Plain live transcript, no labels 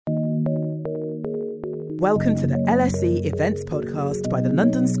Welcome to the LSE Events Podcast by the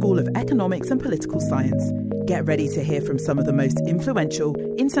London School of Economics and Political Science. Get ready to hear from some of the most influential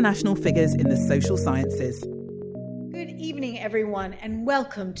international figures in the social sciences. Good evening, everyone, and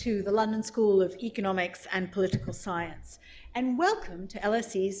welcome to the London School of Economics and Political Science, and welcome to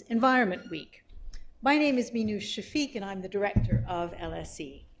LSE's Environment Week. My name is Minouche Shafik, and I'm the director of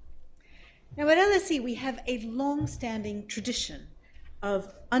LSE. Now, at LSE, we have a long-standing tradition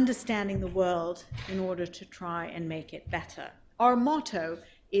of understanding the world in order to try and make it better. Our motto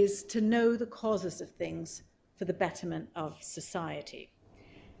is to know the causes of things for the betterment of society.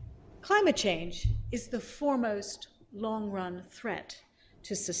 Climate change is the foremost long-run threat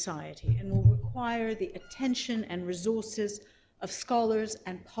to society and will require the attention and resources of scholars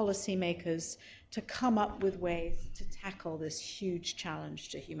and policymakers to come up with ways to tackle this huge challenge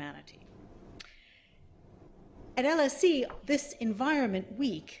to humanity. At LSE, this Environment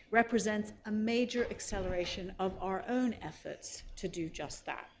Week represents a major acceleration of our own efforts to do just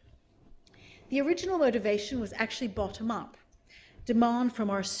that. The original motivation was actually bottom-up, demand from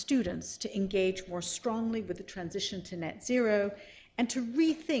our students to engage more strongly with the transition to net zero and to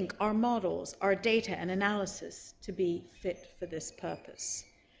rethink our models, our data and analysis to be fit for this purpose.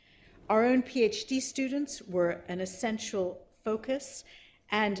 Our own PhD students were an essential focus,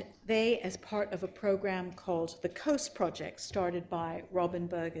 and they, as part of a program called the COAST Project, started by Robin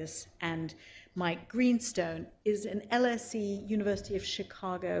Burgess and Mike Greenstone, is an LSE University of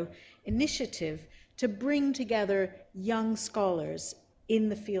Chicago initiative to bring together young scholars in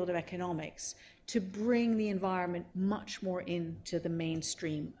the field of economics to bring the environment much more into the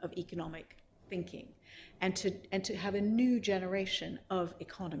mainstream of economic thinking and to have a new generation of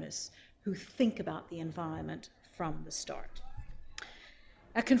economists who think about the environment from the start.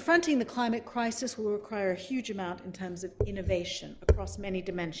 Now, confronting the climate crisis will require a huge amount in terms of innovation across many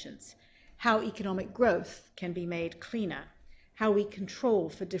dimensions, how economic growth can be made cleaner, how we control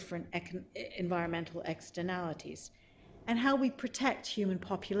for different environmental externalities, and how we protect human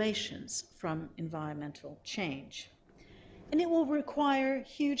populations from environmental change. And it will require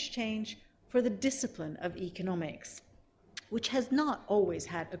huge change for the discipline of economics, which has not always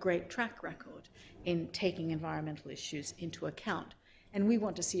had a great track record in taking environmental issues into account. And we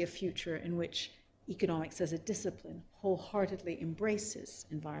want to see a future in which economics as a discipline wholeheartedly embraces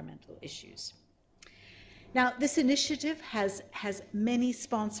environmental issues. Now, this initiative has many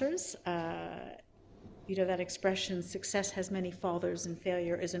sponsors. You know that expression, success has many fathers and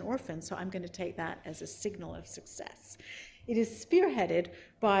failure is an orphan, so I'm going to take that as a signal of success. It is spearheaded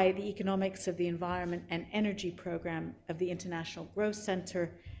by the Economics of the Environment and Energy program of the International Growth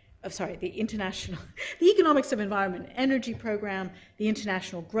Center, the Economics of Environment and Energy program, the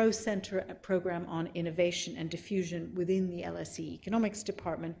International Growth Center, a program on innovation and diffusion within the LSE Economics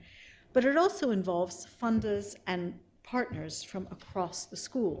Department, but it also involves funders and partners from across the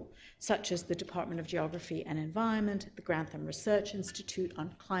school, such as the Department of Geography and Environment, the Grantham Research Institute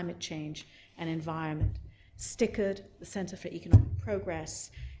on Climate Change and Environment, STICKED, the Center for Economic Progress,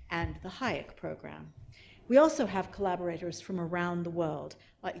 and the Hayek program. We also have collaborators from around the world,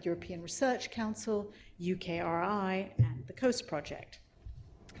 like the European Research Council, UKRI, and the COAST Project.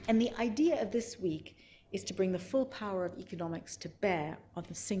 And the idea of this week is to bring the full power of economics to bear on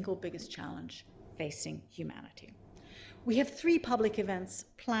the single biggest challenge facing humanity. We have 3 public events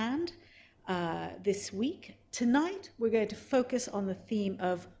planned this week. Tonight, we're going to focus on the theme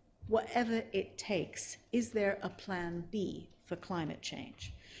of whatever it takes. Is there a plan B for climate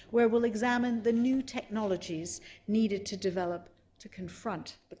change? Where we'll examine the new technologies needed to develop to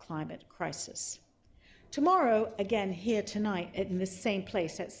confront the climate crisis. Tomorrow, again here tonight in this same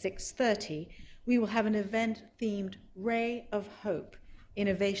place at 6:30, we will have an event themed Ray of Hope,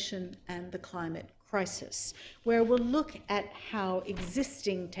 Innovation and the Climate Crisis, where we'll look at how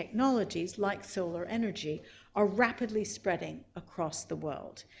existing technologies like solar energy are rapidly spreading across the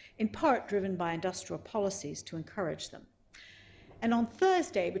world, in part driven by industrial policies to encourage them. And on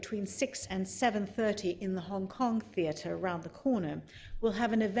Thursday, between 6 and 7:30 in the Hong Kong Theatre around the corner, we'll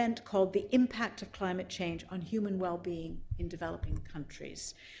have an event called The Impact of Climate Change on Human Well-Being in Developing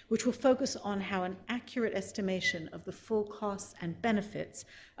Countries, which will focus on how an accurate estimation of the full costs and benefits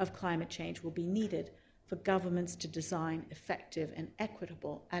of climate change will be needed for governments to design effective and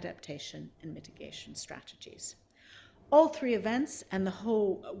equitable adaptation and mitigation strategies. All 3 events and the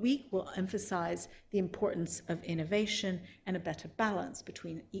whole week will emphasize the importance of innovation and a better balance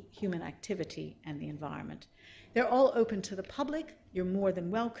between human activity and the environment. They're all open to the public. You're more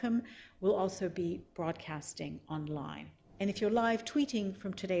than welcome. We'll also be broadcasting online. And if you're live tweeting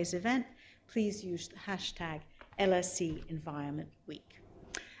from today's event, please use the hashtag LSE Environment Week.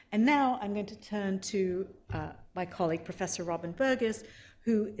 And now I'm going to turn to my colleague, Professor Robin Burgess,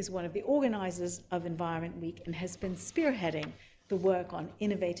 who is one of the organizers of Environment Week and has been spearheading the work on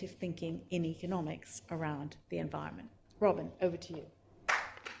innovative thinking in economics around the environment. Robin, over to you.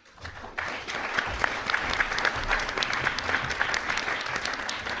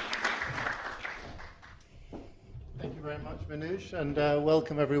 Thank you very much, Manoush, and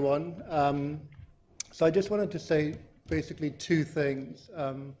welcome everyone. So I just wanted to say basically two things.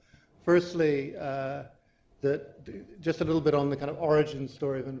 Firstly, that just a little bit on the kind of origin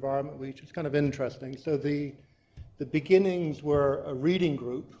story of Environment Week, which is kind of interesting. So the beginnings were a reading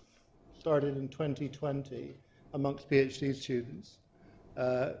group started in 2020 amongst PhD students,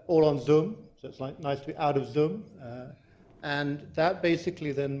 all on Zoom. So it's like nice to be out of Zoom, and that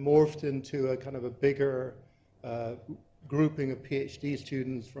basically then morphed into a kind of a bigger grouping of PhD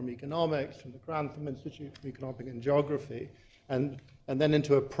students from economics, from the Grantham Institute, from economics and geography, and then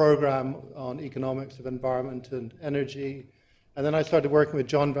into a program on economics of environment and energy. And then I started working with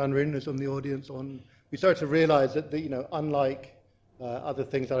John Van Ryn, who's on the audience, we started to realize that, unlike other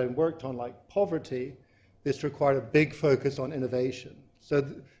things that I worked on, like poverty, this required a big focus on innovation. So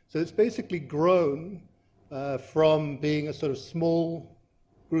it's basically grown from being a sort of small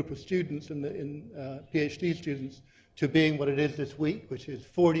group of students in PhD students to being what it is this week, which is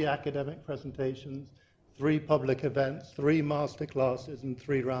 40 academic presentations, 3 public events, 3 master classes, and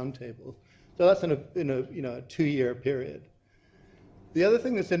 3 roundtables. So that's in a 2-year period. The other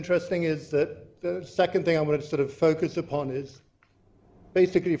thing that's interesting is that the second thing I want to sort of focus upon is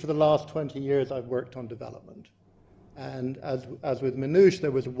basically for the last 20 years I've worked on development. And as with Manoush, there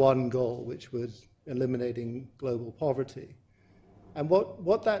was one goal, which was eliminating global poverty. And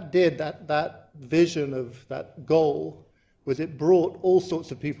what that did, that vision of that goal, was it brought all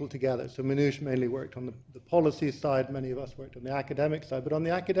sorts of people together. So Manoush mainly worked on the policy side, many of us worked on the academic side, but on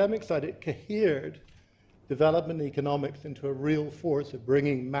the academic side it cohered development economics into a real force of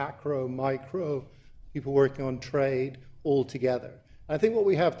bringing macro, micro, people working on trade all together. And I think what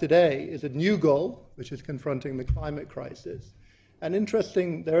we have today is a new goal, which is confronting the climate crisis. And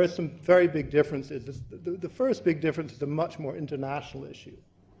interesting, there are some very big differences. The first big difference is a much more international issue.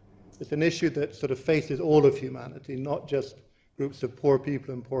 It's an issue that sort of faces all of humanity, not just groups of poor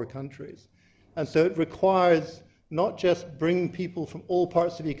people in poor countries. And so it requires not just bring people from all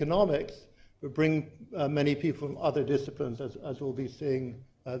parts of economics, but bring many people from other disciplines, as we'll be seeing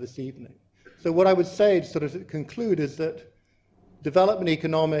this evening. So what I would say to sort of conclude is that development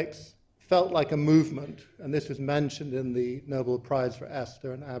economics felt like a movement, and this was mentioned in the Nobel Prize for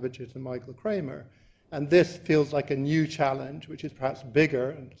Esther and Abhijit and Michael Kramer. And this feels like a new challenge, which is perhaps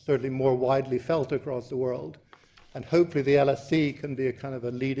bigger and certainly more widely felt across the world. And hopefully the LSE can be a kind of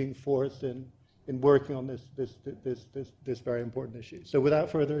a leading force in working on this very important issue. So without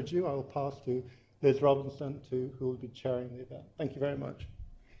further ado, I will pass to Liz Robinson, who will be chairing the event. Thank you very much.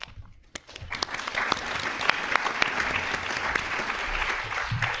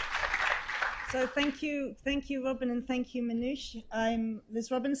 So thank you, Robin, and thank you, Manoush. I'm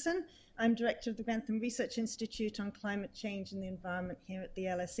Liz Robinson. I'm director of the Grantham Research Institute on Climate Change and the Environment here at the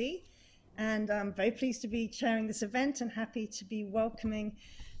LSE. And I'm very pleased to be chairing this event and happy to be welcoming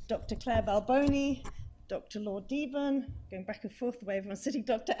Dr. Claire Balboni, Dr. Lord Deben, going back and forth the way everyone's sitting,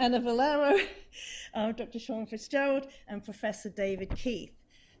 Dr. Anna Valero, Dr. Sean Fitzgerald, and Professor David Keith.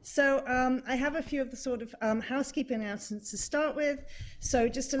 So I have a few of the sort of housekeeping announcements to start with. So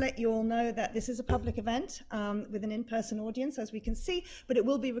just to let you all know that this is a public event with an in-person audience, as we can see, but it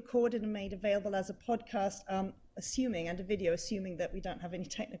will be recorded and made available as a podcast, and a video, assuming that we don't have any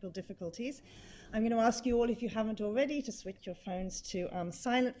technical difficulties. I'm going to ask you all, if you haven't already, to switch your phones to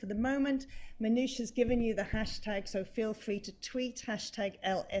silent for the moment. Manoush has given you the hashtag, so feel free to tweet hashtag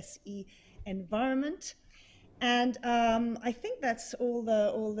LSE Environment. And I think that's all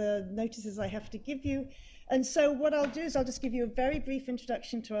the notices I have to give you. And so what I'll do is I'll just give you a very brief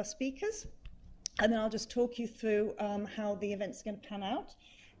introduction to our speakers, and then I'll just talk you through how the event's going to pan out,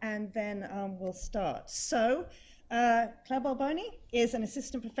 and then we'll start. So Claire Balboni is an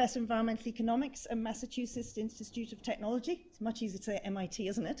assistant professor of environmental economics at Massachusetts Institute of Technology. It's much easier to say MIT,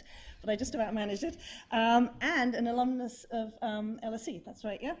 isn't it? But I just about managed it. And an alumnus of LSE, that's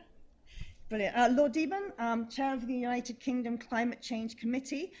right, yeah? Brilliant. Lord Deben, Chair of the United Kingdom Climate Change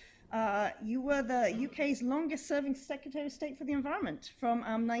Committee. You were the UK's longest serving Secretary of State for the Environment from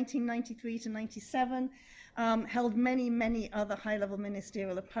 1993 to 97. Held many other high-level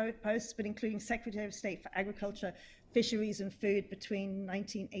ministerial posts, but including Secretary of State for Agriculture, Fisheries and Food between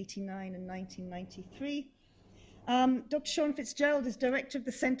 1989 and 1993. Dr. Sean Fitzgerald is Director of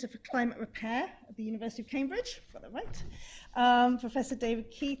the Centre for Climate Repair at the University of Cambridge, got that right. Professor David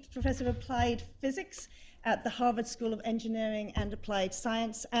Keith, Professor of Applied Physics at the Harvard School of Engineering and Applied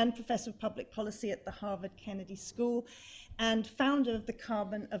Science, and Professor of Public Policy at the Harvard Kennedy School, and founder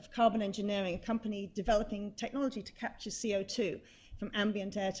of Carbon Engineering, a company developing technology to capture CO2 from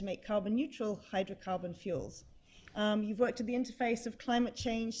ambient air to make carbon-neutral hydrocarbon fuels. You've worked at the interface of climate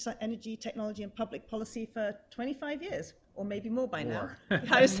change, energy, technology, and public policy for 25 years, or maybe more by now.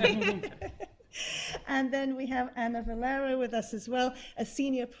 And then we have Ana Valero with us as well, a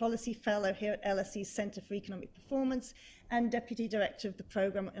senior policy fellow here at LSE's Centre for Economic Performance and deputy director of the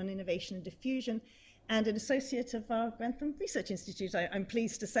Programme on Innovation and Diffusion, and an associate of our Grantham Research Institute, I'm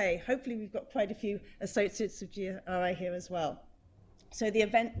pleased to say. Hopefully we've got quite a few associates of GRI here as well. So the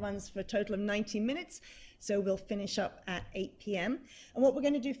event runs for a total of 90 minutes, so we'll finish up at 8 p.m. And what we're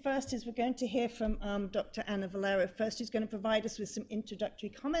going to do first is we're going to hear from Dr. Ana Valero first, who's going to provide us with some introductory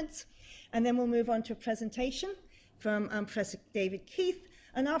comments, and then we'll move on to a presentation from Professor David Keith.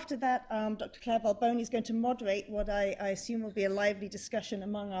 And after that, Dr. Claire Balboni is going to moderate what I assume will be a lively discussion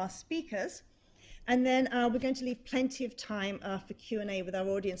among our speakers. And then we're going to leave plenty of time for Q&A with our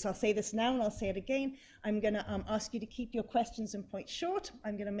audience. I'll say this now and I'll say it again. I'm going to ask you to keep your questions and points short.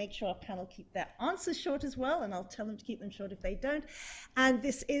 I'm going to make sure our panel keep their answers short as well, and I'll tell them to keep them short if they don't. And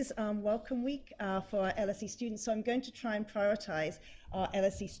this is Welcome Week for our LSE students, so I'm going to try and prioritize our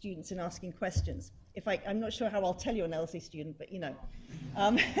LSE students in asking questions. I'm not sure how I'll tell you're an LSE student, but you know,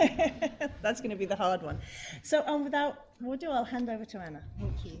 that's going to be the hard one. So without more ado, I'll hand over to Ana.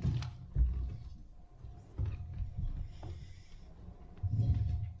 Thank you.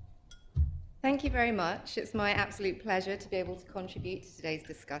 Thank you very much. It's my absolute pleasure to be able to contribute to today's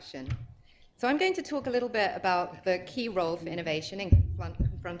discussion. So I'm going to talk a little bit about the key role for innovation in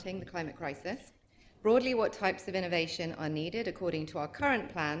confronting the climate crisis, broadly what types of innovation are needed according to our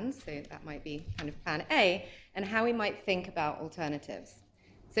current plans, so that might be kind of plan A, and how we might think about alternatives.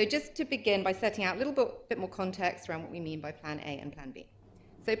 So just to begin by setting out a little bit more context around what we mean by plan A and plan B.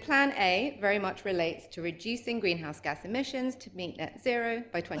 So plan A very much relates to reducing greenhouse gas emissions to meet net zero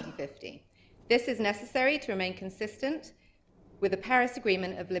by 2050. This is necessary to remain consistent with the Paris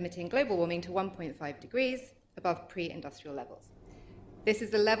Agreement of limiting global warming to 1.5 degrees above pre-industrial levels. This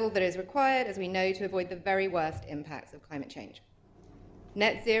is the level that is required, as we know, to avoid the very worst impacts of climate change.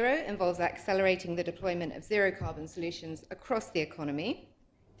 Net zero involves accelerating the deployment of zero-carbon solutions across the economy.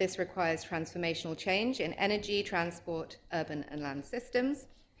 This requires transformational change in energy, transport, urban and land systems.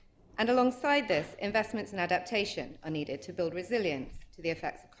 And alongside this, investments in adaptation are needed to build resilience to the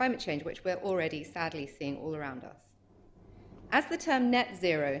effects of climate change, which we're already sadly seeing all around us. As the term net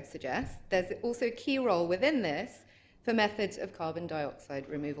zero suggests, there's also a key role within this for methods of carbon dioxide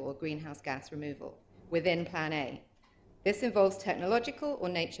removal or greenhouse gas removal within Plan A. This involves technological or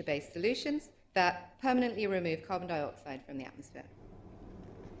nature-based solutions that permanently remove carbon dioxide from the atmosphere.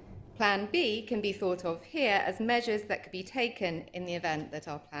 Plan B can be thought of here as measures that could be taken in the event that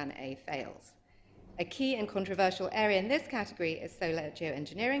our Plan A fails. A key and controversial area in this category is solar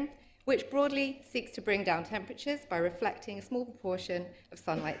geoengineering, which broadly seeks to bring down temperatures by reflecting a small proportion of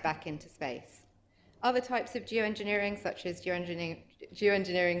sunlight back into space. Other types of geoengineering, such as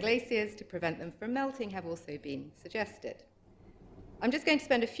geoengineering glaciers to prevent them from melting, have also been suggested. I'm just going to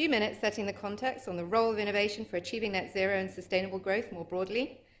spend a few minutes setting the context on the role of innovation for achieving net zero and sustainable growth more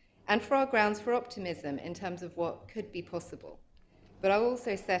broadly, and for our grounds for optimism in terms of what could be possible. But I'll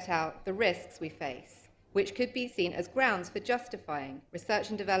also set out the risks we face, which could be seen as grounds for justifying research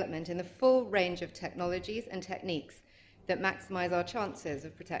and development in the full range of technologies and techniques that maximize our chances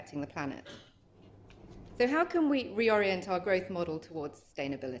of protecting the planet. So how can we reorient our growth model towards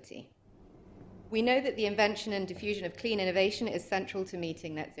sustainability? We know that the invention and diffusion of clean innovation is central to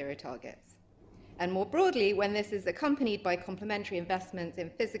meeting net zero targets. And more broadly, when this is accompanied by complementary investments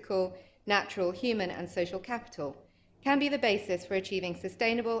in physical, natural, human, and social capital, can be the basis for achieving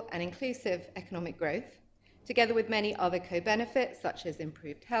sustainable and inclusive economic growth, together with many other co-benefits, such as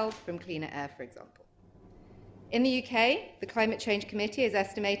improved health from cleaner air, for example. In the UK, the Climate Change Committee has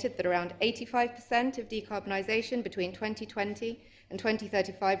estimated that around 85% of decarbonisation between 2020 and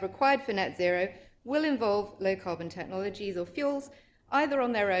 2035 required for net zero will involve low-carbon technologies or fuels, either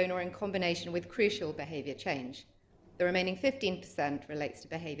on their own or in combination with crucial behaviour change. The remaining 15% relates to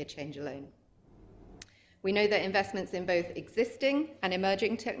behaviour change alone. We know that investments in both existing and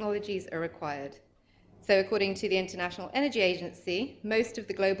emerging technologies are required. So according to the International Energy Agency, most of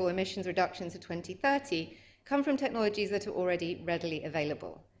the global emissions reductions to 2030 come from technologies that are already readily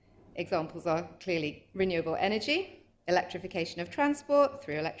available. Examples are clearly renewable energy, electrification of transport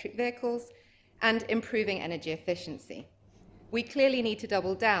through electric vehicles, and improving energy efficiency. We clearly need to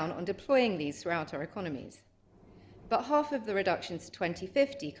double down on deploying these throughout our economies. But half of the reductions to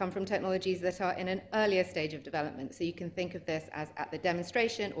 2050 come from technologies that are in an earlier stage of development. So you can think of this as at the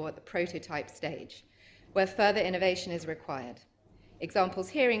demonstration or at the prototype stage, where further innovation is required. Examples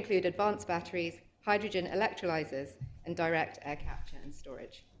here include advanced batteries, hydrogen electrolyzers, and direct air capture and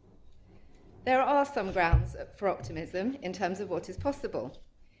storage. There are some grounds for optimism in terms of what is possible.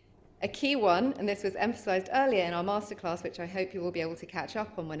 A key one, and this was emphasized earlier in our masterclass, which I hope you will be able to catch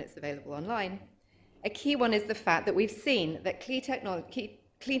up on when it's available online, a key one is the fact that we've seen that clean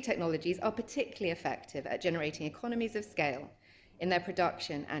technologies are particularly effective at generating economies of scale in their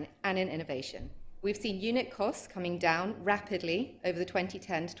production and in innovation. We've seen unit costs coming down rapidly over the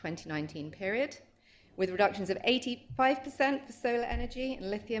 2010 to 2019 period, with reductions of 85% for solar energy and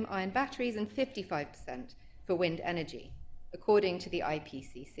lithium-ion batteries and 55% for wind energy, according to the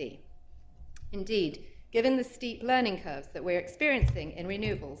IPCC. Indeed, given the steep learning curves that we're experiencing in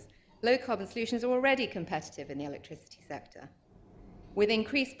renewables, low-carbon solutions are already competitive in the electricity sector. With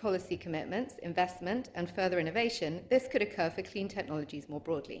increased policy commitments, investment, and further innovation, this could occur for clean technologies more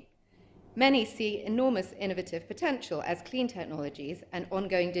broadly. Many see enormous innovative potential as clean technologies and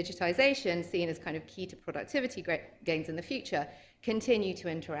ongoing digitization, seen as kind of key to productivity gains in the future, continue to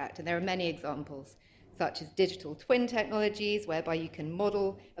interact. And there are many examples, such as digital twin technologies, whereby you can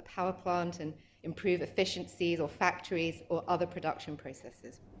model a power plant and improve efficiencies or factories or other production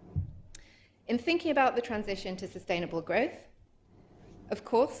processes. In thinking about the transition to sustainable growth, of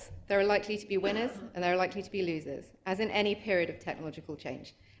course, there are likely to be winners and there are likely to be losers, as in any period of technological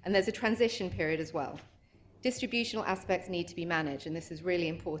change. And there's a transition period as well. Distributional aspects need to be managed, and this is really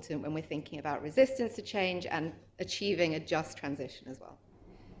important when we're thinking about resistance to change and achieving a just transition as well.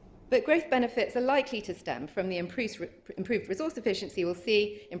 But growth benefits are likely to stem from the improved resource efficiency we'll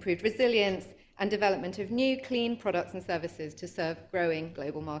see, improved resilience, and development of new clean products and services to serve growing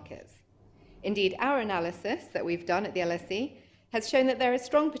global markets. Indeed, our analysis that we've done at the LSE has shown that there is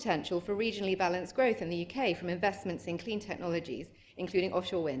strong potential for regionally balanced growth in the UK from investments in clean technologies, including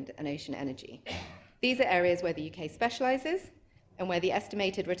offshore wind and ocean energy. These are areas where the UK specialises and where the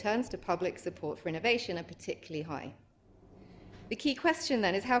estimated returns to public support for innovation are particularly high. The key question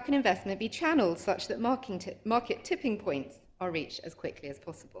then is, how can investment be channeled such that market tipping points are reached as quickly as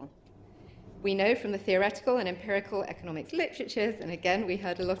possible? We know from the theoretical and empirical economics literatures, and again, we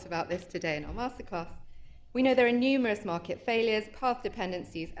heard a lot about this today in our masterclass, we know there are numerous market failures, path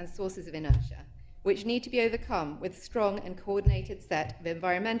dependencies, and sources of inertia, which need to be overcome with strong and coordinated set of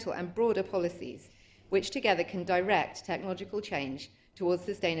environmental and broader policies, which together can direct technological change towards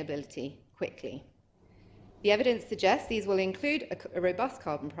sustainability quickly. The evidence suggests these will include a robust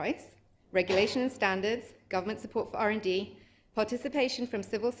carbon price, regulation and standards, government support for R&D, participation from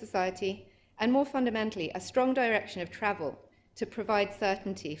civil society, and more fundamentally, a strong direction of travel to provide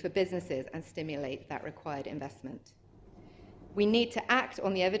certainty for businesses and stimulate that required investment. We need to act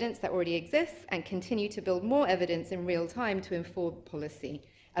on the evidence that already exists and continue to build more evidence in real time to inform policy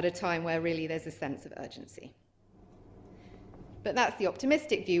at a time where really there's a sense of urgency. But that's the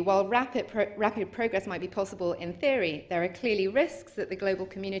optimistic view. While rapid progress might be possible in theory, there are clearly risks that the global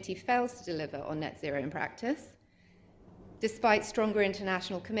community fails to deliver on net zero in practice. Despite stronger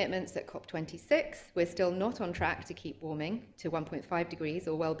international commitments at COP26, we're still not on track to keep warming to 1.5 degrees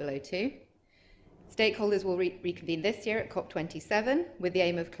or well below 2. Stakeholders will reconvene this year at COP27 with the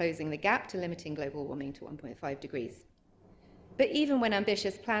aim of closing the gap to limiting global warming to 1.5 degrees. But even when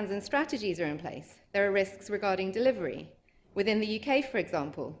ambitious plans and strategies are in place, there are risks regarding delivery. Within the UK, for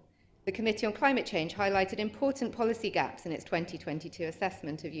example, the Committee on Climate Change highlighted important policy gaps in its 2022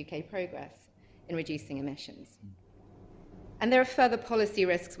 assessment of UK progress in reducing emissions. And there are further policy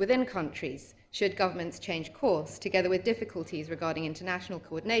risks within countries should governments change course, together with difficulties regarding international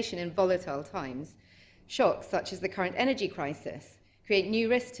coordination in volatile times. Shocks such as the current energy crisis create new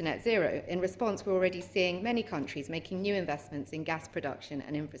risks to net zero. In response, we're already seeing many countries making new investments in gas production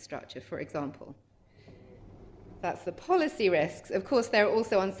and infrastructure, for example. That's the policy risks. Of course, there are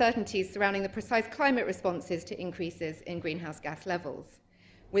also uncertainties surrounding the precise climate responses to increases in greenhouse gas levels,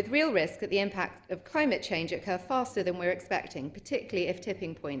 with real risk that the impact of climate change occur faster than we're expecting, particularly if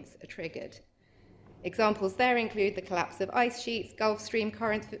tipping points are triggered. Examples there include the collapse of ice sheets, Gulf Stream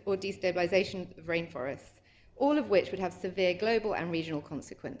currents, or destabilization of rainforests, all of which would have severe global and regional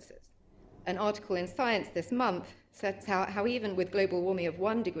consequences. An article in Science this month sets out how even with global warming of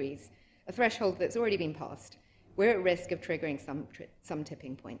 1 degree, a threshold that's already been passed, we're at risk of triggering some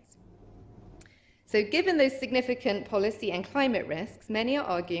tipping points. So given those significant policy and climate risks, many are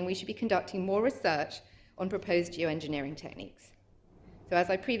arguing we should be conducting more research on proposed geoengineering techniques. So as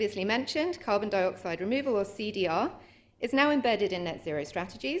I previously mentioned, carbon dioxide removal, or CDR, is now embedded in net zero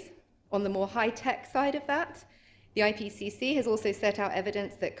strategies. On the more high-tech side of that, the IPCC has also set out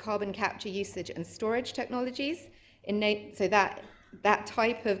evidence that carbon capture, usage and storage technologies, so that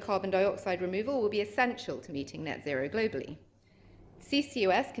type of carbon dioxide removal will be essential to meeting net zero globally.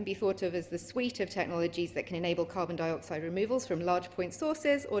 CCUS can be thought of as the suite of technologies that can enable carbon dioxide removals from large point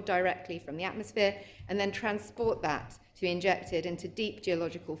sources or directly from the atmosphere, and then transport that to be injected into deep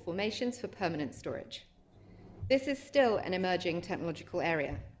geological formations for permanent storage. This is still an emerging technological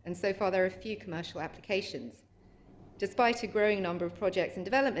area, and so far there are few commercial applications. Despite a growing number of projects in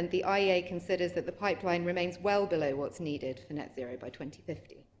development, the IEA considers that the pipeline remains well below what's needed for net zero by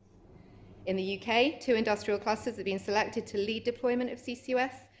 2050. In the UK, 2 industrial clusters have been selected to lead deployment of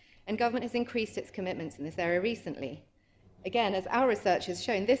CCUS, and government has increased its commitments in this area recently. Again, as our research has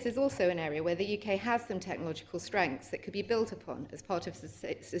shown, this is also an area where the UK has some technological strengths that could be built upon as part of the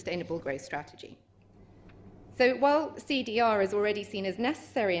sustainable growth strategy. So while CDR is already seen as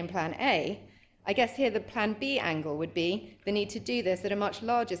necessary in Plan A, I guess here the Plan B angle would be the need to do this at a much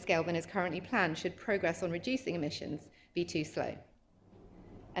larger scale than is currently planned should progress on reducing emissions be too slow.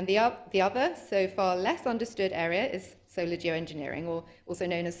 And the other, so far less understood area is solar geoengineering, or also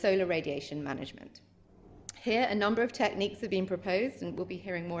known as solar radiation management. Here, a number of techniques have been proposed, and we'll be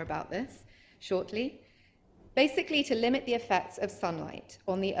hearing more about this shortly, basically to limit the effects of sunlight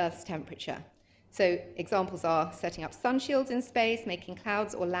on the Earth's temperature. So examples are setting up sun shields in space, making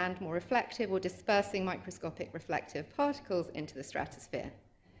clouds or land more reflective, or dispersing microscopic reflective particles into the stratosphere.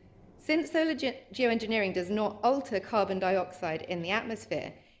 Since solar geoengineering does not alter carbon dioxide in the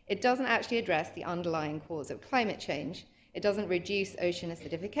atmosphere, it doesn't actually address the underlying cause of climate change. It doesn't reduce ocean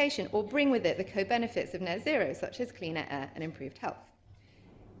acidification or bring with it the co-benefits of net zero, such as cleaner air and improved health.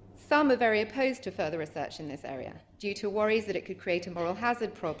 Some are very opposed to further research in this area due to worries that it could create a moral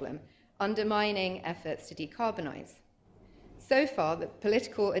hazard problem, undermining efforts to decarbonize. So far, the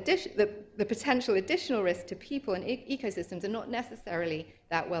potential additional risk to people and ecosystems are not necessarily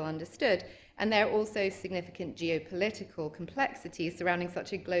that well understood, and there are also significant geopolitical complexities surrounding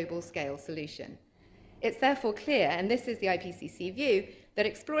such a global scale solution. It's therefore clear, and this is the IPCC view, that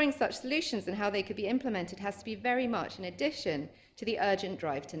exploring such solutions and how they could be implemented has to be very much in addition to the urgent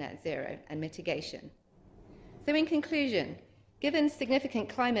drive to net zero and mitigation. So in conclusion, given significant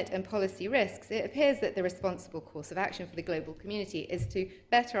climate and policy risks, it appears that the responsible course of action for the global community is to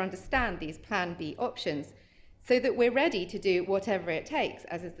better understand these Plan B options so that we're ready to do whatever it takes,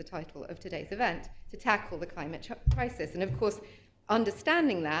 as is the title of today's event, to tackle the climate crisis. And of course,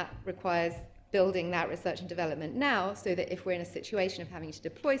 understanding that requires building that research and development now so that if we're in a situation of having to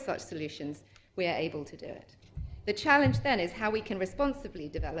deploy such solutions, we are able to do it. The challenge then is how we can responsibly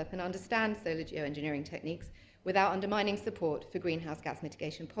develop and understand solar geoengineering techniques without undermining support for greenhouse gas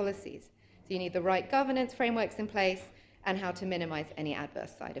mitigation policies. So you need the right governance frameworks in place and how to minimize any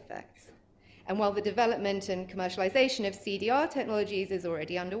adverse side effects. And while the development and commercialization of CDR technologies is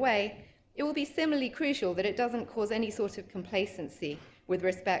already underway, it will be similarly crucial that it doesn't cause any sort of complacency with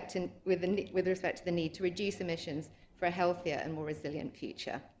respect to the need to reduce emissions for a healthier and more resilient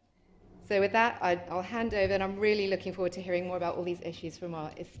future. So with that, I'll hand over, and I'm really looking forward to hearing more about all these issues from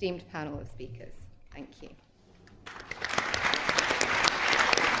our esteemed panel of speakers. Thank you.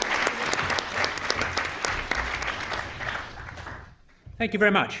 Thank you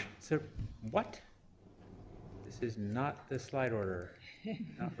very much. So, what? This is not the slide order,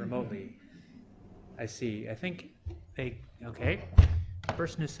 not remotely. I see. I think okay. The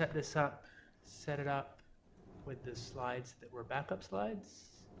person who set this up, set it up with the slides that were backup slides.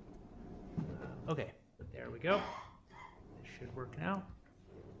 Okay, there we go. It should work now.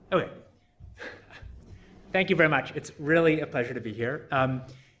 Okay. Thank you very much. It's really a pleasure to be here. I'm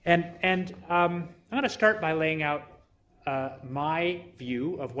going to start by laying out my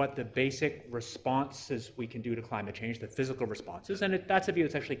view of what the basic responses we can do to climate change, the physical responses, and that's a view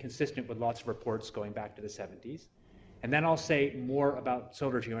that's actually consistent with lots of reports going back to the 70s. And then I'll say more about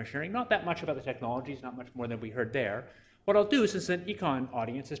solar geoengineering, not that much about the technologies, not much more than we heard there. What I'll do, since an econ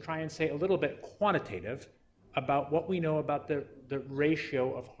audience, is try and say a little bit quantitative about what we know about the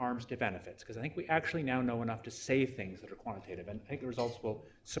ratio of harms to benefits, because I think we actually now know enough to say things that are quantitative, and I think the results will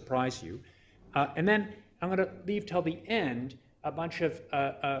surprise you. And then I'm going to leave till the end a bunch of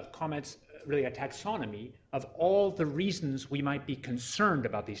comments, really a taxonomy of all the reasons we might be concerned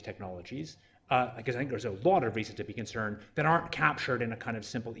about these technologies, because I think there's a lot of reasons to be concerned that aren't captured in a kind of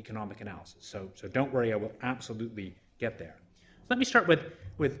simple economic analysis. So don't worry, I will absolutely get there. So let me start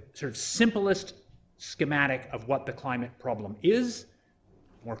with sort of simplest schematic of what the climate problem is.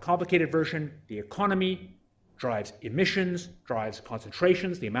 More complicated version, the economy, drives emissions, drives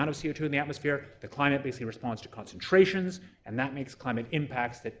concentrations, the amount of CO2 in the atmosphere. The climate basically responds to concentrations, and that makes climate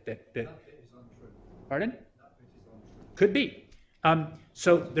impacts that Pardon? Could be.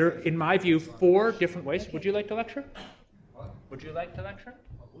 So there are, in my view, 4 different ways. Would you like to lecture? Would you like to lecture?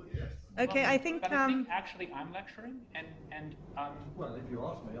 Okay, I think. But I think actually I'm lecturing, and Well, if you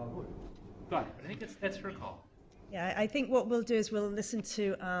ask me, I would. got it. But I think that's her call. Yeah, I think what we'll do is we'll listen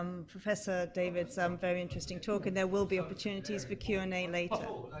to Professor David's very interesting talk, and there will be opportunities for Q&A later.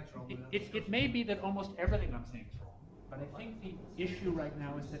 It may be that almost everything I'm saying is wrong, but I think the issue right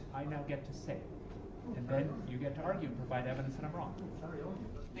now is that I now get to say it. And then you get to argue and provide evidence that I'm wrong.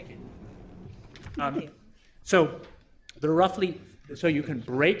 Thank you. So there are so you can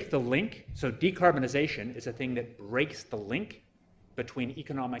break the link. So decarbonization is a thing that breaks the link between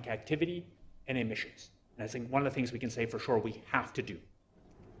economic activity and emissions. And I think one of the things we can say for sure we have to do.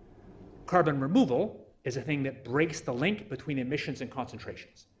 Carbon removal is a thing that breaks the link between emissions and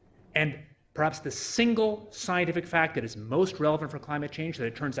concentrations. And perhaps the single scientific fact that is most relevant for climate change that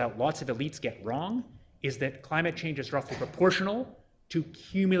it turns out lots of elites get wrong is that climate change is roughly proportional to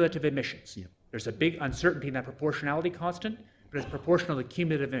cumulative emissions. Yeah. There's a big uncertainty in that proportionality constant, but it's proportional to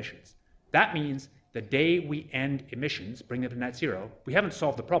cumulative emissions. That means the day we end emissions, bring them to net zero, we haven't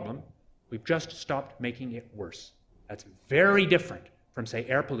solved the problem, we've just stopped making it worse. That's very different from, say,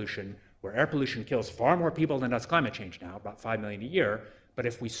 air pollution, where air pollution kills far more people than does climate change now, about 5 million a year. But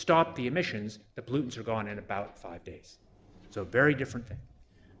if we stop the emissions, the pollutants are gone in about 5 days. So very different thing.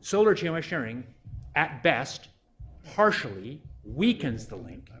 Solar geoengineering, at best, partially weakens the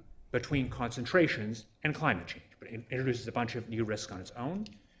link between concentrations and climate change, but it introduces a bunch of new risks on its own.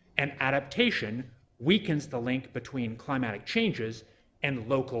 And adaptation weakens the link between climatic changes and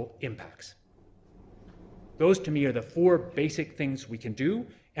local impacts. Those, to me, are the 4 basic things we can do.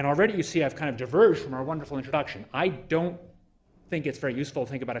 And already you see I've kind of diverged from our wonderful introduction. I don't think it's very useful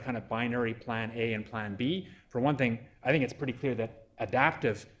to think about a kind of binary plan A and plan B. For one thing, I think it's pretty clear that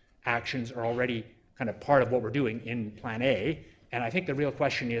adaptive actions are already kind of part of what we're doing in plan A. And I think the real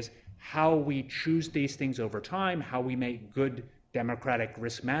question is how we choose these things over time, how we make good democratic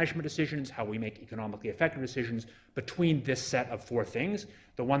risk management decisions, how we make economically effective decisions between this set of 4 things.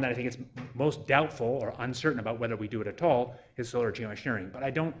 The one that I think is most doubtful or uncertain about whether we do it at all is solar geoengineering. But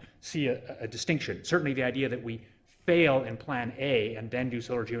I don't see a distinction. Certainly the idea that we fail in plan A and then do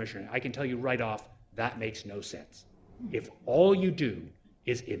solar geoengineering, I can tell you right off, that makes no sense. If all you do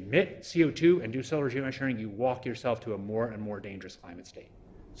is emit CO2 and do solar geoengineering, you walk yourself to a more and more dangerous climate state.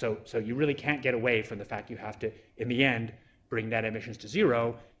 So you really can't get away from the fact you have to, in the end, bring net emissions to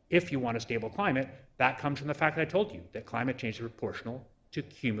zero if you want a stable climate. That comes from the fact that I told you, that climate change is proportional to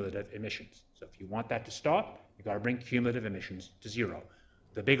cumulative emissions. So if you want that to stop, you've got to bring cumulative emissions to zero.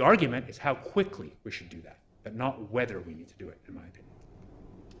 The big argument is how quickly we should do that, but not whether we need to do it, in my opinion.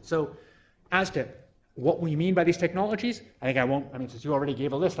 So as to what we mean by these technologies, since you already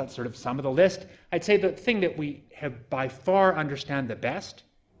gave a list, that's sort of some of the list. I'd say the thing that we have by far understand the best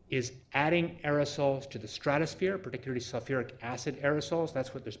is adding aerosols to the stratosphere, particularly sulfuric acid aerosols.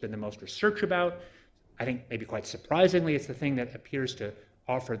 That's what there's been the most research about. I think maybe quite surprisingly, it's the thing that appears to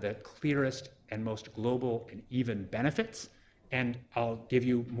offer the clearest and most global and even benefits. And I'll give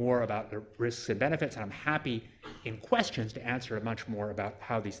you more about the risks and benefits, and I'm happy in questions to answer much more about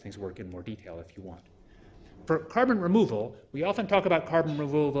how these things work in more detail if you want. For carbon removal, we often talk about carbon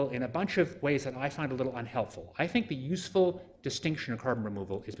removal in a bunch of ways that I find a little unhelpful. I think the useful distinction of carbon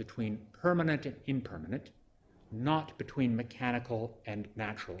removal is between permanent and impermanent, not between mechanical and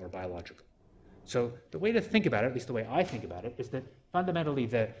natural or biological. So the way to think about it, at least the way I think about it, is that fundamentally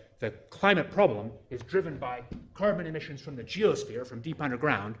the climate problem is driven by carbon emissions from the geosphere, from deep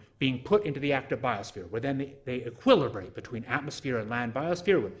underground, being put into the active biosphere, where then they equilibrate between atmosphere and land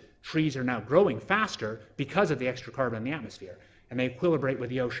biosphere, where trees are now growing faster because of the extra carbon in the atmosphere, and they equilibrate with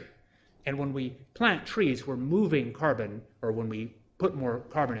the ocean. And when we plant trees, we're moving carbon, or when we put more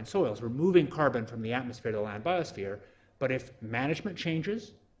carbon in soils, we're moving carbon from the atmosphere to the land biosphere. But if management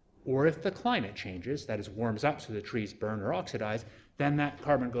changes, or if the climate changes, that is, warms up so the trees burn or oxidize, then that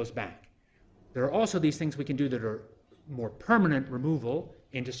carbon goes back. There are also these things we can do that are more permanent removal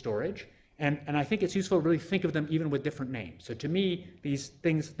into storage, and I think it's useful to really think of them even with different names. So to me, these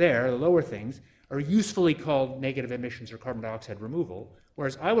things there, the lower things, are usefully called negative emissions or carbon dioxide removal,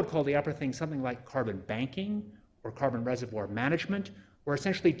 whereas I would call the upper things something like carbon banking or carbon reservoir management, or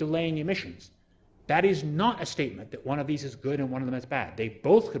essentially delaying emissions. That is not a statement that one of these is good and one of them is bad. They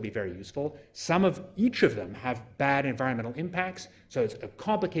both could be very useful. Some of each of them have bad environmental impacts, so it's a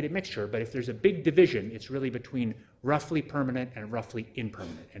complicated mixture, but if there's a big division, it's really between roughly permanent and roughly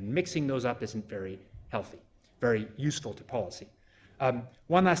impermanent, and mixing those up isn't very healthy. very useful to policy.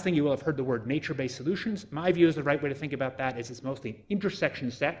 One last thing, you will have heard the word nature-based solutions. My view is the right way to think about that is it's mostly an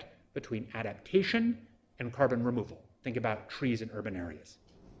intersection set between adaptation and carbon removal. Think about trees in urban areas.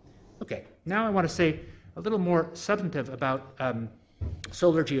 Okay, now I want to say a little more substantive about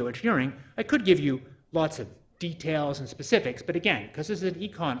solar geoengineering. I could give you lots of details and specifics, but again, because this is an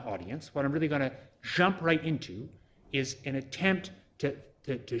econ audience, what I'm really going to jump right into is an attempt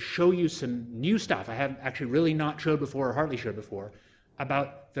to show you some new stuff I haven't actually really not showed before or hardly showed before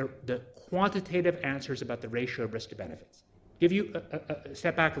about the quantitative answers about the ratio of risk to benefits. Give you a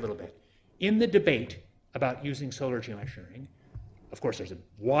step back a little bit. In the debate about using solar geoengineering, of course there's a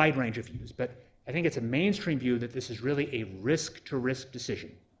wide range of views, but I think it's a mainstream view that this is really a risk-to-risk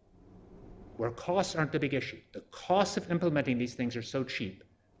decision, where costs aren't the big issue. The costs of implementing these things are so cheap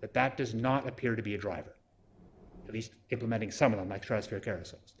that that does not appear to be a driver, at least implementing some of them, like stratospheric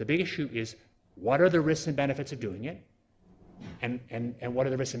aerosols. The big issue is what are the risks and benefits of doing it, and what are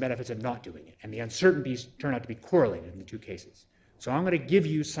the risks and benefits of not doing it. And the uncertainties turn out to be correlated in the two cases. So I'm going to give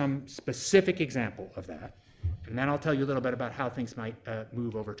you some specific example of that, and then I'll tell you a little bit about how things might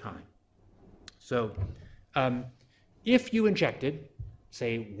move over time. So if you injected,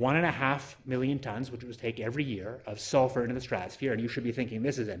 say, 1.5 million tons, which it would take every year, of sulfur into the stratosphere, and you should be thinking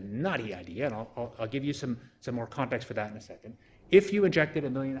this is a nutty idea, and I'll give you some more context for that in a second. If you injected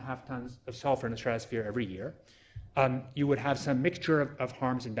 1.5 million tons of sulfur in the stratosphere every year, you would have some mixture of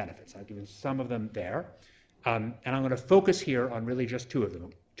harms and benefits. I've given some of them there, and I'm going to focus here on really just two of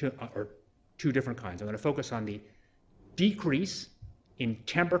them, two different kinds. I'm going to focus on the decrease in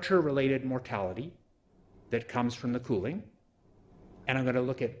temperature-related mortality that comes from the cooling, and I'm going to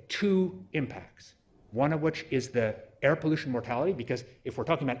look at two impacts, one of which is the air pollution mortality, because if we're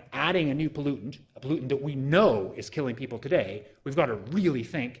talking about adding a new pollutant, a pollutant that we know is killing people today, we've got to really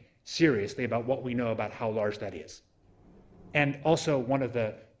think seriously about what we know about how large that is. And also, one of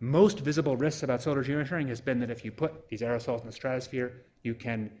the most visible risks about solar geoengineering has been that if you put these aerosols in the stratosphere, you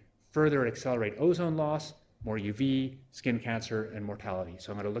can further accelerate ozone loss, more UV, skin cancer, and mortality.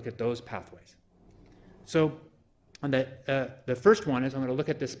 So I'm going to look at those pathways. So on the first one is I'm going to look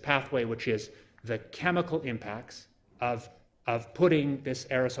at this pathway, which is the chemical impacts of putting this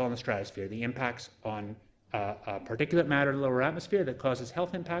aerosol in the stratosphere, the impacts on particulate matter in the lower atmosphere that causes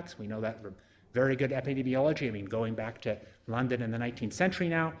health impacts. We know that from very good epidemiology, I mean, going back to London in the 19th century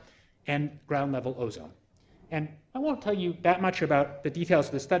now, and ground level ozone. And I won't tell you that much about the details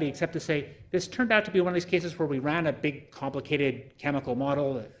of the study, except to say this turned out to be one of these cases where we ran a big, complicated chemical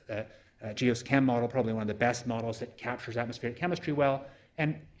model, GeoSchem model, probably one of the best models that captures atmospheric chemistry well.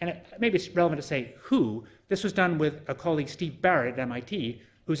 And maybe it's relevant to say who. This was done with a colleague, Steve Barrett at MIT,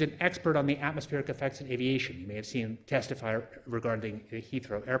 who's an expert on the atmospheric effects in aviation. You may have seen him testify regarding the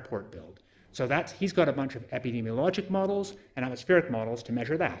Heathrow Airport build. So he's got a bunch of epidemiologic models and atmospheric models to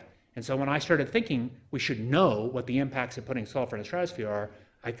measure that. And so when I started thinking we should know what the impacts of putting sulfur in the stratosphere are,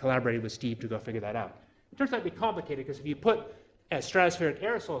 I collaborated with Steve to go figure that out. It turns out to be complicated because if you put stratospheric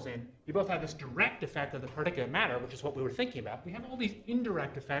aerosols in, you both have this direct effect of the particulate matter, which is what we were thinking about. We have all these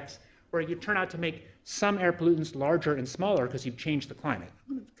indirect effects where you turn out to make some air pollutants larger and smaller because you've changed the climate.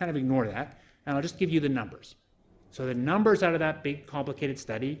 I'm going to kind of ignore that, and I'll just give you the numbers. So the numbers out of that big, complicated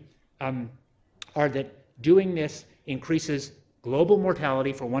study are that doing this increases global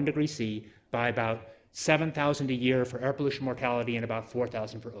mortality for 1 degree C by about 7,000 a year for air pollution mortality and about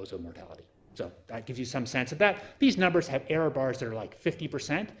 4,000 for ozone mortality. So that gives you some sense of that. These numbers have error bars that are like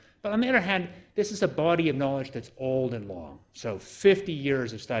 50%, but on the other hand, this is a body of knowledge that's old and long. So 50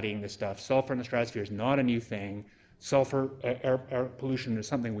 years of studying this stuff. Sulfur in the stratosphere is not a new thing. Sulfur air pollution is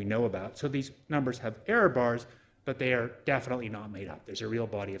something we know about. So these numbers have error bars, but they are definitely not made up. There's a real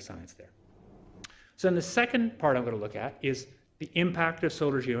body of science there. So then the second part I'm going to look at is the impact of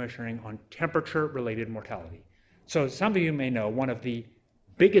solar geoengineering on temperature-related mortality. So some of you may know one of the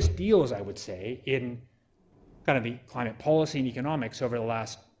biggest deals, I would say, in kind of the climate policy and economics over the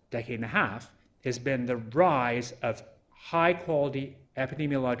last decade and a half has been the rise of high-quality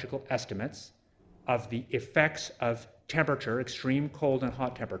epidemiological estimates of the effects of temperature, extreme cold and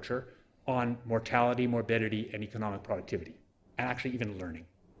hot temperature, on mortality, morbidity, and economic productivity, and actually even learning.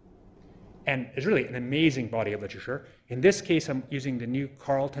 And it's really an amazing body of literature. In this case, I'm using the new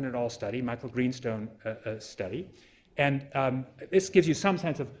Carlton et al. Study, Michael Greenstone study. And this gives you some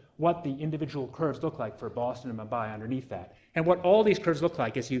sense of what the individual curves look like for Boston and Mumbai underneath that. And what all these curves look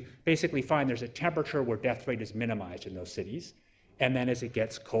like is you basically find there's a temperature where death rate is minimized in those cities. And then as it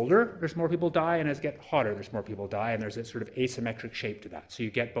gets colder, there's more people die. And as it gets hotter, there's more people die. And there's a sort of asymmetric shape to that. So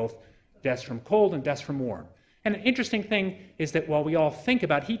you get both deaths from cold and deaths from warm. And an interesting thing is that while we all think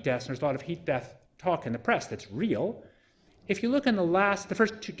about heat deaths, and there's a lot of heat death talk in the press that's real. If you look in the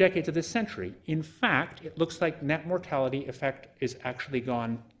first 2 decades of this century, in fact, it looks like net mortality effect is actually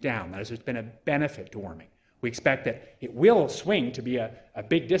gone down. That is, there's been a benefit to warming. We expect that it will swing to be a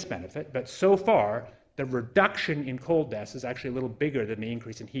big disbenefit, but so far, the reduction in cold deaths is actually a little bigger than the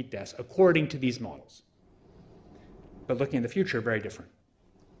increase in heat deaths, according to these models. But looking in the future, very different.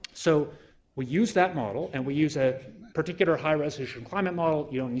 So we use that model, and we use a particular high-resolution climate model.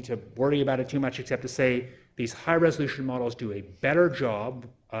 You don't need to worry about it too much, except to say these high-resolution models do a better job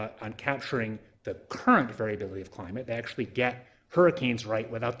on capturing the current variability of climate. They actually get hurricanes right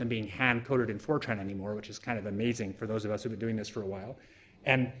without them being hand-coded in Fortran anymore, which is kind of amazing for those of us who've been doing this for a while.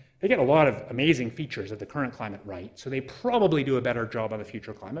 And they get a lot of amazing features of the current climate right, so they probably do a better job on the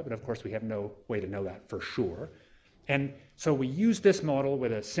future climate, but of course we have no way to know that for sure. And so we use this model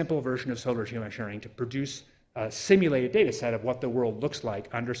with a simple version of solar geoengineering to produce a simulated data set of what the world looks like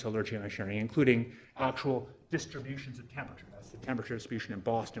under solar geoengineering, including actual distributions of temperature. That's the temperature distribution in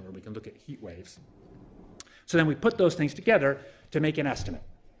Boston, where we can look at heat waves. So then we put those things together to make an estimate.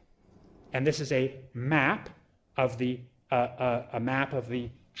 And this is a map of the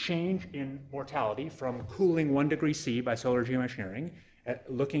change in mortality from cooling 1 degree C by solar geoengineering,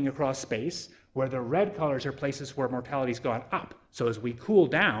 looking across space, where the red colors are places where mortality's gone up. So as we cool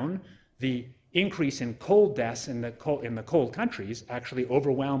down, the increase in cold deaths in the cold countries actually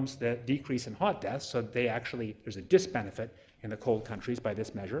overwhelms the decrease in hot deaths, so there's a disbenefit in the cold countries by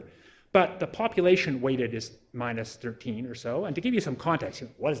this measure. But the population weighted is minus 13 or so. And to give you some context,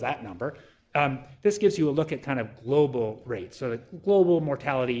 what is that number? This gives you a look at kind of global rates. So the global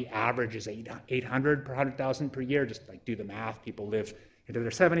mortality average is 800 per 100,000 per year. Just like do the math, people live into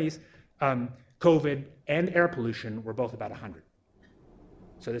their 70s. COVID and air pollution were both about 100.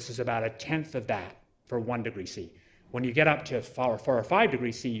 So this is about 1/10 of that for 1 degree C. When you get up to 4 or 5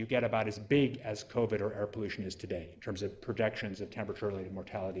 degrees C, you get about as big as COVID or air pollution is today in terms of projections of temperature-related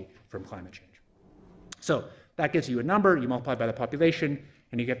mortality from climate change. So that gives you a number. You multiply by the population,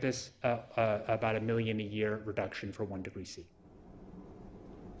 and you get this about 1 million a year reduction for 1 degree C.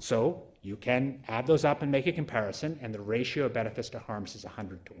 So you can add those up and make a comparison, and the ratio of benefits to harms is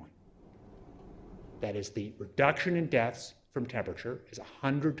 100 to 1. That is, the reduction in deaths from temperature is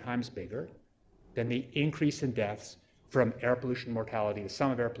 100 times bigger than the increase in deaths from air pollution mortality, the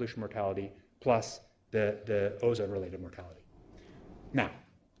sum of air pollution mortality, plus the ozone-related mortality. Now,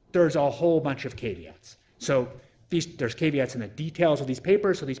 there's a whole bunch of caveats. So there's caveats in the details of these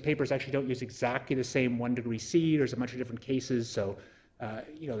papers. So these papers actually don't use exactly the same 1 degree C. There's a bunch of different cases. So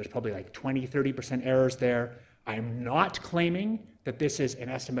there's probably like 20, 30% errors there. I'm not claiming that this is an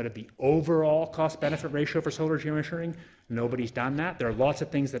estimate of the overall cost-benefit ratio for solar geoengineering. Nobody's done that. There are lots of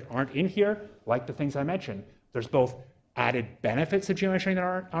things that aren't in here, like the things I mentioned. There's both added benefits of geoengineering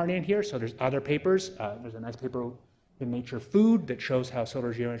that aren't in here. So there's other papers. There's a nice paper in Nature Food that shows how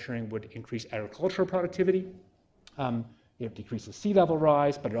solar geoengineering would increase agricultural productivity. It decreases sea level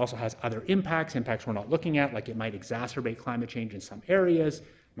rise, but it also has other impacts we're not looking at, like it might exacerbate climate change in some areas,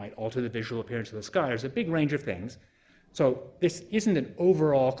 might alter the visual appearance of the sky. There's a big range of things. So this isn't an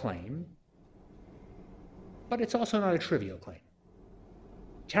overall claim, but it's also not a trivial claim.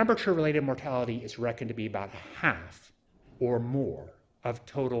 Temperature-related mortality is reckoned to be about half or more of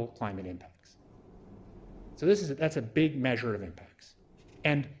total climate impacts. So that's a big measure of impacts.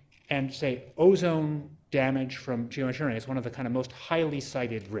 And say ozone damage from geoengineering is one of the kind of most highly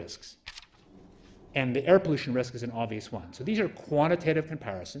cited risks. And the air pollution risk is an obvious one. So these are quantitative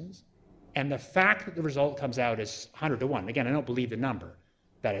comparisons. And the fact that the result comes out is 100 to 1. Again, I don't believe the number.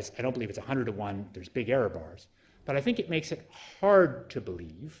 That is, I don't believe it's 100 to 1. There's big error bars. But I think it makes it hard to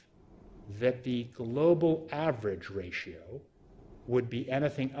believe that the global average ratio would be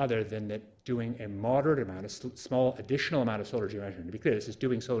anything other than that doing a moderate amount, a small additional amount of solar geoengineering. To be clear, this is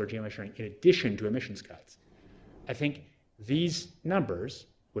doing solar geoengineering in addition to emissions cuts. I think these numbers,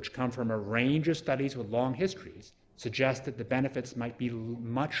 which come from a range of studies with long histories, suggest that the benefits might be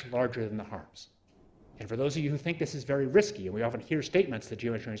much larger than the harms. And for those of you who think this is very risky, and we often hear statements that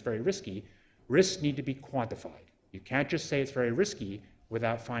geoengineering is very risky, risks need to be quantified. You can't just say it's very risky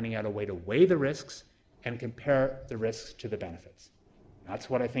without finding out a way to weigh the risks and compare the risks to the benefits. That's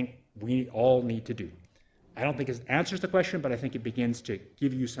what I think we all need to do. I don't think it answers the question, but I think it begins to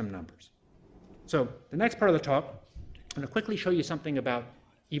give you some numbers. So the next part of the talk, I'm going to quickly show you something about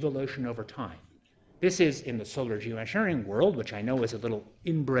evolution over time. This is in the solar geoengineering world, which I know is a little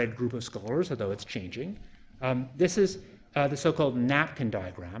inbred group of scholars, although it's changing. This is the so-called napkin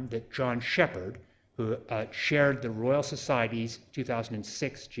diagram that John Shepard, who chaired the Royal Society's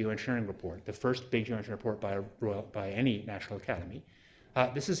 2006 geoengineering report, the first big geoengineering report by any national academy,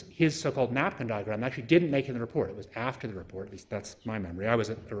 This is his so-called napkin diagram. I actually didn't make it in the report. It was after the report, at least that's my memory. I was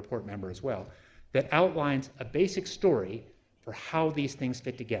a report member as well, that outlines a basic story for how these things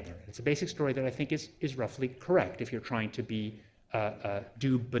fit together. It's a basic story that I think is roughly correct if you're trying to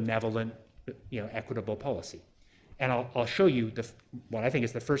do benevolent, equitable policy. And I'll show you what I think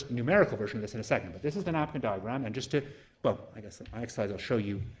is the first numerical version of this in a second. But this is the napkin diagram, and I guess my next slide will show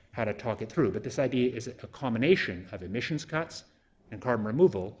you how to talk it through. But this idea is a combination of emissions cuts and carbon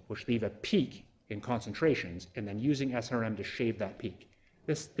removal, which leave a peak in concentrations, and then using SRM to shave that peak.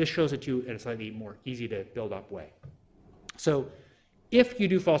 This shows it to you in a slightly more easy to build up way. So if you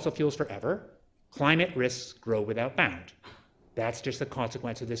do fossil fuels forever, climate risks grow without bound. That's just a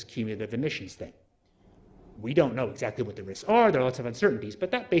consequence of this cumulative emissions thing. We don't know exactly what the risks are. There are lots of uncertainties, but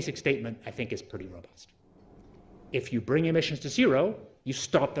that basic statement, I think, is pretty robust. If you bring emissions to zero, you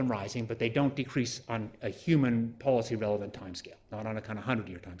stop them rising, but they don't decrease on a human policy-relevant timescale, not on a kind of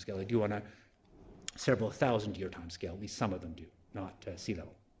 100-year timescale. They do on a several thousand-year timescale. At least some of them do, not sea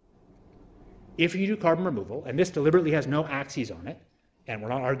level. If you do carbon removal, and this deliberately has no axes on it, and we're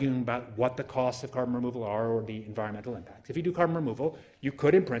not arguing about what the costs of carbon removal are or the environmental impacts. If you do carbon removal, you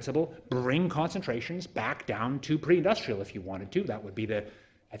could, in principle, bring concentrations back down to pre-industrial if you wanted to. That would be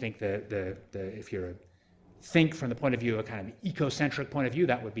if you're think from the point of view, a kind of ecocentric point of view,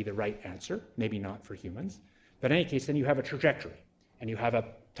 that would be the right answer, maybe not for humans. But in any case, then you have a trajectory, and you have a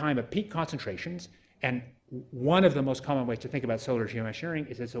time of peak concentrations, and one of the most common ways to think about solar geoengineering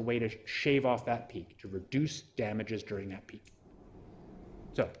is it's a way to shave off that peak, to reduce damages during that peak.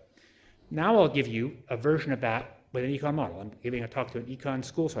 So now I'll give you a version of that with an econ model. I'm giving a talk to an econ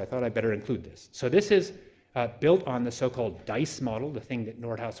school, so I thought I'd better include this. So this is built on the so-called DICE model, the thing that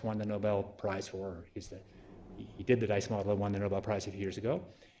Nordhaus won the Nobel Prize for. He did the DICE model and won the Nobel Prize a few years ago.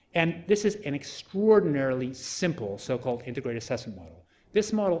 And this is an extraordinarily simple so-called integrated assessment model.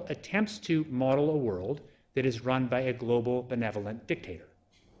 This model attempts to model a world that is run by a global benevolent dictator.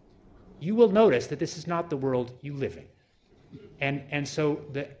 You will notice that this is not the world you live in. And so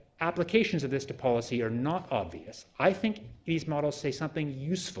the applications of this to policy are not obvious. I think these models say something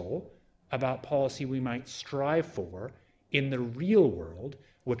useful about policy we might strive for in the real world,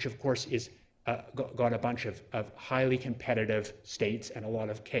 which of course is got a bunch of highly competitive states and a lot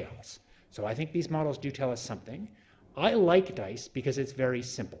of chaos. So I think these models do tell us something. I like DICE because it's very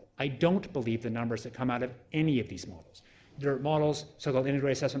simple. I don't believe the numbers that come out of any of these models. There are models, so-called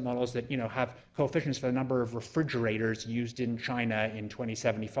integrated assessment models, that have coefficients for the number of refrigerators used in China in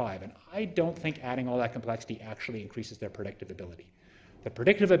 2075, and I don't think adding all that complexity actually increases their predictability. The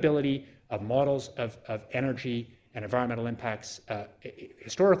predictability of models of energy and environmental impacts,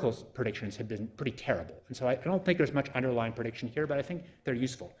 historical predictions have been pretty terrible, and so I don't think there's much underlying prediction here, but I think they're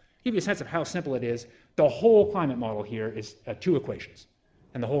useful. To give you a sense of how simple it is, the whole climate model here is 2 equations,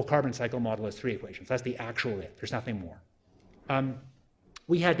 and the whole carbon cycle model is 3 equations. That's the actual it. There's nothing more.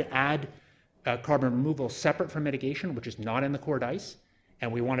 We had to add carbon removal separate from mitigation, which is not in the core DICE,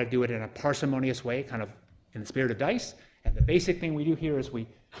 and we want to do it in a parsimonious way, kind of in the spirit of DICE. And the basic thing we do here is we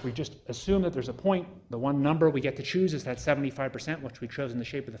just assume that there's a point. The one number we get to choose is that 75%, which we chose in the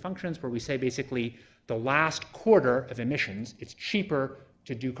shape of the functions, where we say basically the last quarter of emissions, it's cheaper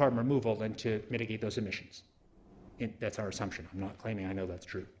to do carbon removal than to mitigate those emissions. That's our assumption. I'm not claiming I know that's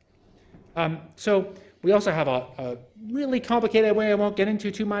true. So we also have a really complicated way I won't get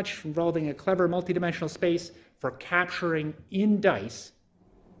into too much, involving a clever multidimensional space for capturing in DICE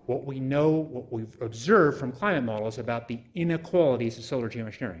what we know, what we've observed from climate models about the inequalities of solar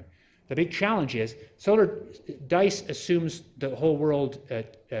geoengineering. The big challenge is DICE assumes the whole world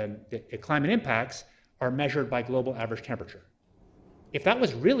climate impacts are measured by global average temperature. If that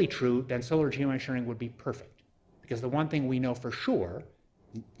was really true, then solar geoengineering would be perfect, because the one thing we know for sure,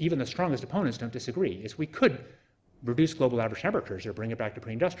 even the strongest opponents don't disagree, is we could reduce global average temperatures or bring it back to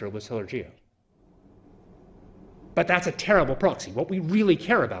pre-industrial with solar geo. But that's a terrible proxy. What we really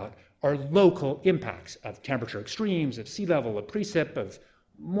care about are local impacts of temperature extremes, of sea level, of precip, of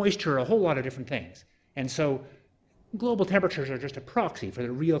moisture, a whole lot of different things. And so global temperatures are just a proxy for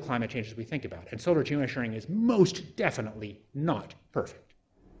the real climate changes we think about. And solar geoengineering is most definitely not perfect.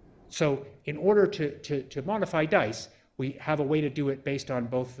 So in order to modify DICE, we have a way to do it based on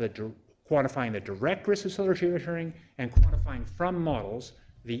both quantifying the direct risks of solar geoengineering and quantifying from models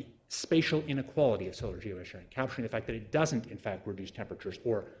the spatial inequality of solar geoengineering, capturing the fact that it doesn't, in fact, reduce temperatures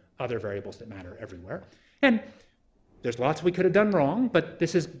or other variables that matter everywhere. And there's lots we could have done wrong, but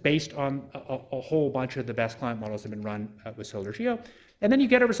this is based on a whole bunch of the best climate models that have been run with solar geo. And then you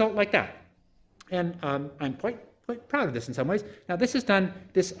get a result like that. And I'm quite proud of this in some ways. Now, this is done,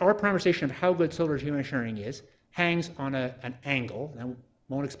 our parameterization of how good solar geoengineering is hangs on an angle. I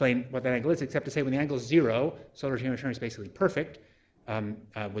won't explain what that angle is, except to say when the angle is 0, solar geoengineering is basically perfect,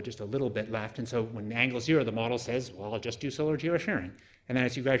 with just a little bit left. And so when the angle is 0, the model says, well, I'll just do solar geoengineering. And then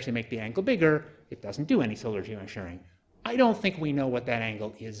as you gradually make the angle bigger, it doesn't do any solar geoengineering. I don't think we know what that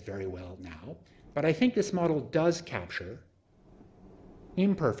angle is very well now, but I think this model does capture,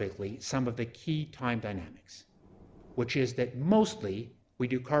 imperfectly, some of the key time dynamics, which is that mostly we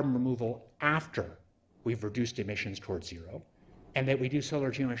do carbon removal after we've reduced emissions towards 0, and that we do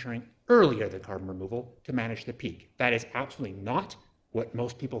solar geoengineering earlier than carbon removal to manage the peak. That is absolutely not what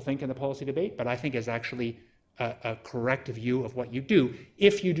most people think in the policy debate, but I think is actually a correct view of what you do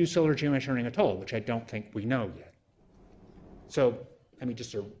if you do solar geoengineering at all, which I don't think we know yet. So let me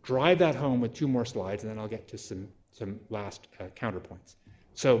just sort of drive that home with 2 more slides, and then I'll get to some last counterpoints.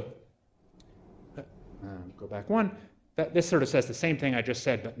 So go back 1. This sort of says the same thing I just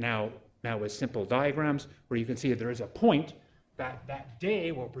said, but now with simple diagrams, where you can see that there is a point that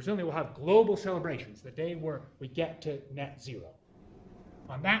day where presumably we'll have global celebrations, the day where we get to net 0.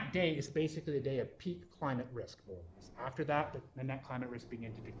 On that day is basically the day of peak climate risk, more or less. After that, the net climate risk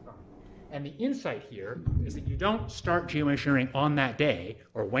begins to decline. And the insight here is that you don't start geoengineering on that day,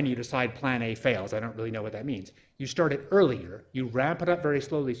 or when you decide plan A fails. I don't really know what that means. You start it earlier, you ramp it up very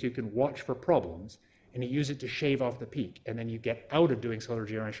slowly so you can watch for problems, and you use it to shave off the peak. And then you get out of doing solar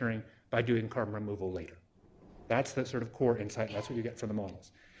geoengineering by doing carbon removal later. That's the sort of core insight, and that's what you get from the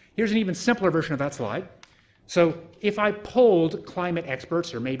models. Here's an even simpler version of that slide. So if I polled climate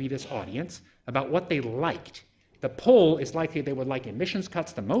experts, or maybe this audience, about what they liked, the poll is likely they would like emissions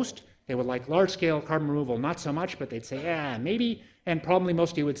cuts the most. They would like large-scale carbon removal not so much, but they'd say, yeah, maybe, and probably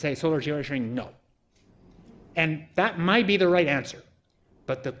most of you would say solar geoengineering, no. And that might be the right answer.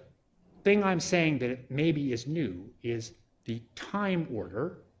 But the thing I'm saying that it maybe is new is the time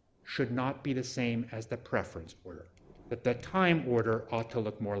order should not be the same as the preference order. That the time order ought to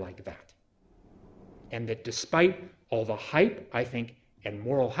look more like that. And that despite all the hype, I think, and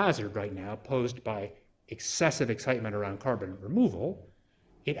moral hazard right now posed by excessive excitement around carbon removal,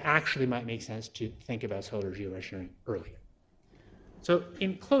 it actually might make sense to think about solar geoengineering earlier. So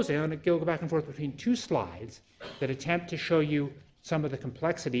in closing, I'm going to go back and forth between 2 slides that attempt to show you some of the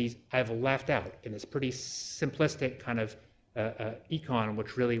complexities I've left out in this pretty simplistic kind of econ,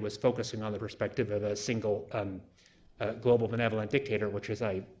 which really was focusing on the perspective of a single global benevolent dictator, which, as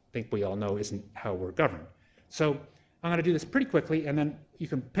I think we all know, isn't how we're governed. So I'm going to do this pretty quickly, and then you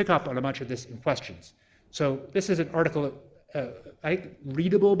can pick up on a bunch of this in questions. So this is an article, I think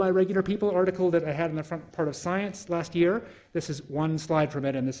readable by regular people, article that I had in the front part of Science last year. This is one slide from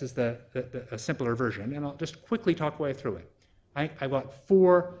it, and this is a simpler version, and I'll just quickly talk my way through it. I got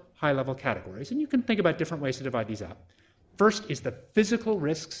 4 high-level categories, and you can think about different ways to divide these up. First is the physical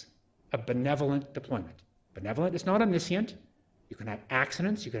risks of benevolent deployment. Benevolent is not omniscient. You can have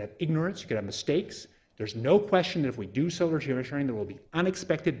accidents, you can have ignorance, you can have mistakes. There's no question that if we do solar geoengineering, there will be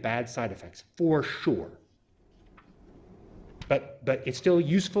unexpected bad side effects, for sure. But it's still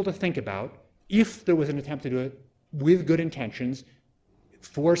useful to think about, if there was an attempt to do it with good intentions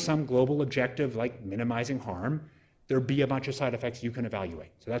for some global objective like minimizing harm, there'd be a bunch of side effects you can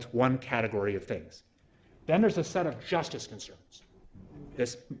evaluate. So that's one category of things. Then there's a set of justice concerns.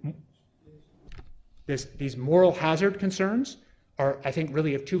 These moral hazard concerns are, I think,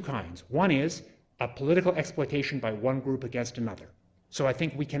 really of 2 kinds. One is a political exploitation by one group against another. So I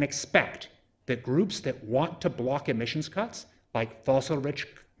think we can expect that groups that want to block emissions cuts, like fossil-rich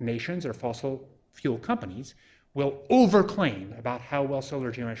nations or fossil fuel companies, will overclaim about how well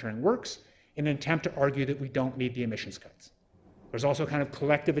solar geoengineering works in an attempt to argue that we don't need the emissions cuts. There's also kind of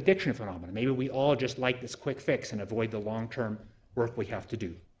collective addiction phenomenon. Maybe we all just like this quick fix and avoid the long-term work we have to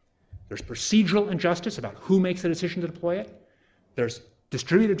do. There's procedural injustice about who makes the decision to deploy it. There's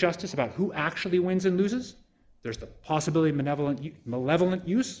distributive justice about who actually wins and loses. There's the possibility of malevolent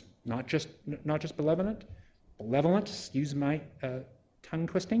use, not just benevolent. Excuse my tongue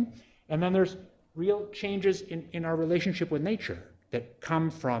twisting. And then there's real changes in our relationship with nature that come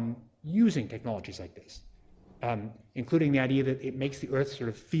from using technologies like this, including the idea that it makes the Earth sort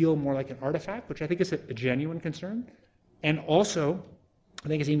of feel more like an artifact, which I think is a genuine concern. And also, I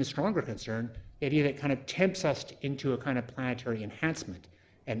think is an even stronger concern, the idea that it kind of tempts us into a kind of planetary enhancement.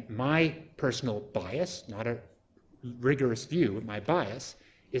 And my personal bias, not a rigorous view, but my bias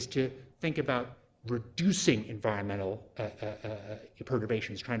is to think about reducing environmental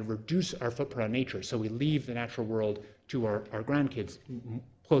perturbations, trying to reduce our footprint on nature so we leave the natural world to our grandkids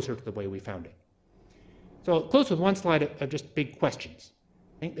closer to the way we found it. So I'll close with one slide of just big questions.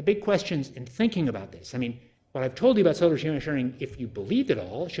 I think the big questions in thinking about this, I mean, what I've told you about solar geoengineering, if you believed it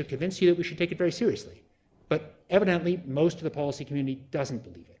all, should convince you that we should take it very seriously. But Evidently, most of the policy community doesn't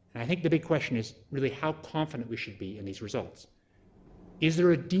believe it. And I think the big question is really how confident we should be in these results. Is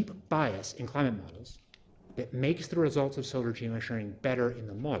there a deep bias in climate models that makes the results of solar geoengineering better in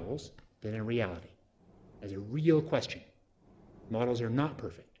the models than in reality? That's a real question. Models are not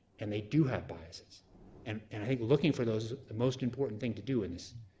perfect, and they do have biases. And I think looking for those is the most important thing to do in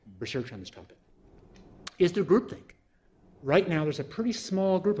this research on this topic. Is there groupthink? Right now, there's a pretty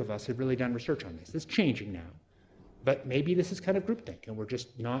small group of us who've really done research on this. It's changing now. But maybe this is kind of groupthink, and we're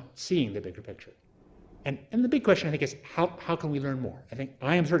just not seeing the bigger picture. And the big question, I think, is how can we learn more? I think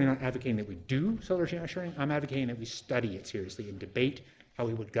I am certainly not advocating that we do solar geoengineering. I'm advocating that we study it seriously and debate how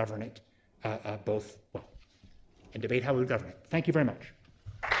we would govern it and debate how we would govern it. Thank you very much.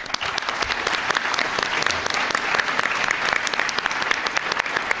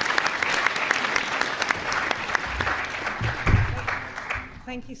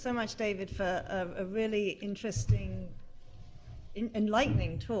 Thank you so much, David, for a really interesting,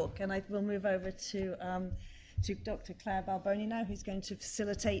 enlightening talk. And I will move over to Dr. Claire Balboni now, who's going to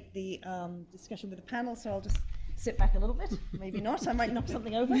facilitate the discussion with the panel. So I'll just sit back a little bit. Maybe not. I might knock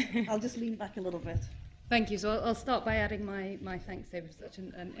something over. I'll just lean back a little bit. Thank you. So I'll start by adding my thanks, David, for such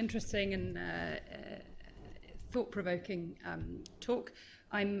an interesting and thought-provoking talk.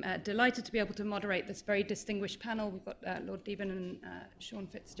 I'm delighted to be able to moderate this very distinguished panel. We've got Lord Deben and Sean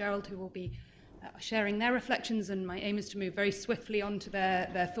Fitzgerald, who will be sharing their reflections, and my aim is to move very swiftly on to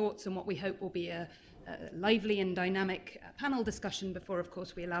their thoughts and what we hope will be a lively and dynamic panel discussion before, of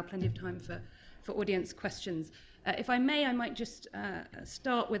course, we allow plenty of time for audience questions. If I may, I might just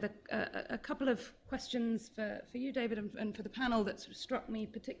start with a couple of questions for you, David, and for the panel that sort of struck me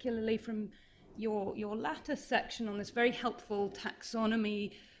particularly from your latter section on this very helpful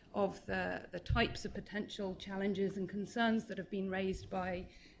taxonomy of the types of potential challenges and concerns that have been raised by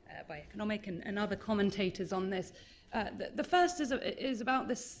economic and other commentators on this. The first is about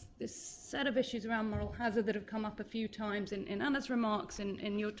this set of issues around moral hazard that have come up a few times in Anna's remarks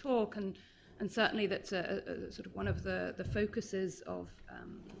in your talk, and certainly that's a sort of one of the focuses of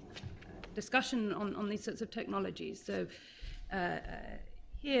discussion on these sorts of technologies. So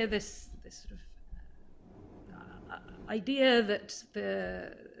here this sort of idea that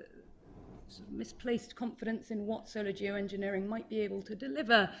the sort of misplaced confidence in what solar geoengineering might be able to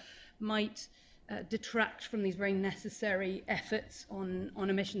deliver might detract from these very necessary efforts on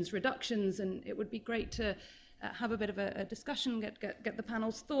emissions reductions, and it would be great to have a bit of a discussion, get the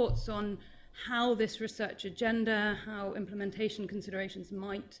panel's thoughts on how this research agenda, how implementation considerations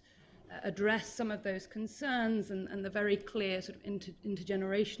might address some of those concerns and the very clear sort of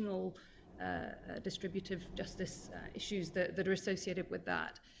intergenerational distributive justice issues that are associated with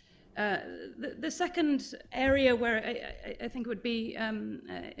that. The second area where I think it would be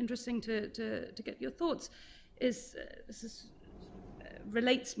interesting to get your thoughts is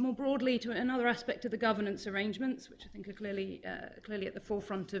relates more broadly to another aspect of the governance arrangements, which I think are clearly at the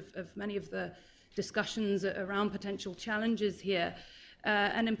forefront of many of the discussions around potential challenges here.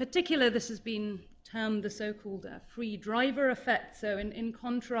 And in particular, this has been termed the so-called free driver effect. So in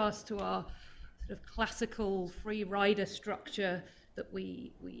contrast to our sort of classical free rider structure that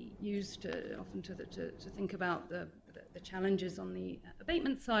we use often to think about the challenges on the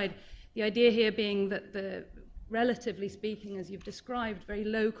abatement side, the idea here being that the, relatively speaking, as you've described, very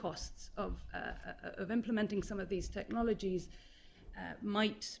low costs of implementing some of these technologies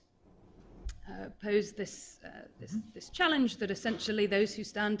might pose this challenge that essentially those who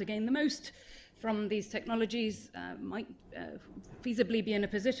stand to gain the most from these technologies might feasibly be in a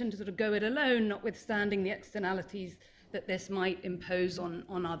position to sort of go it alone, notwithstanding the externalities that this might impose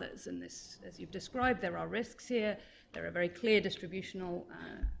on others. And this, as you've described, there are risks here. There are very clear distributional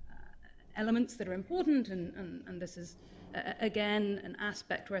elements that are important, and this is, again, an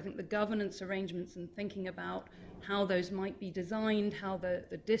aspect where I think the governance arrangements and thinking about how those might be designed, how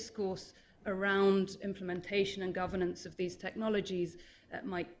the discourse around implementation and governance of these technologies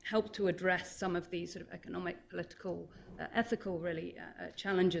might help to address some of these sort of economic, political, ethical, really,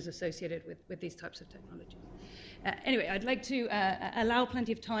 challenges associated with these types of technologies. Anyway, I'd like to allow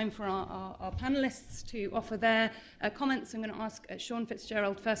plenty of time for our panelists to offer their comments. I'm going to ask Sean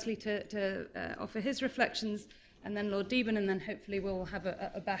Fitzgerald firstly to offer his reflections, and then Lord Deben, and then hopefully we'll have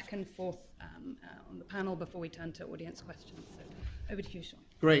a back and forth on the panel before we turn to audience questions. So over to you, Sean.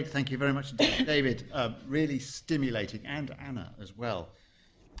 Great, thank you very much indeed, David. Really stimulating, and Anna as well.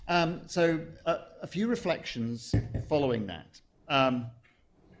 So a few reflections following that. And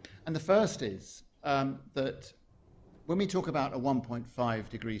the first is that when we talk about a 1.5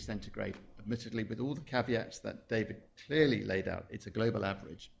 degrees centigrade, admittedly with all the caveats that David clearly laid out, it's a global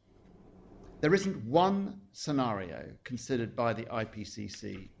average. there isn't one scenario considered by the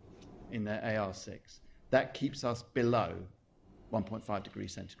IPCC in their AR6 that keeps us below 1.5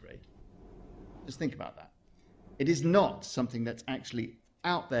 degrees centigrade. Just think about that. It is not something that's actually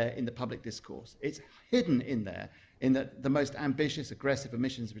out there in the public discourse. It's hidden in there, in that the most ambitious, aggressive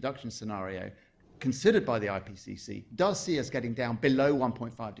emissions reduction scenario considered by the IPCC does see us getting down below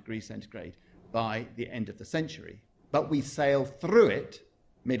 1.5 degrees centigrade by the end of the century. But we sail through it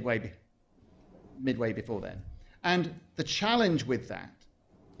midway before then. And the challenge with that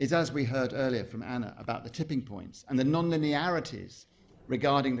is, as we heard earlier from Anna about the tipping points and the non-linearities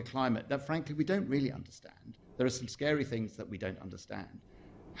regarding the climate that, frankly, we don't really understand. There are some scary things that we don't understand.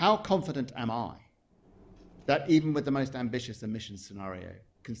 How confident am I that even with the most ambitious emissions scenario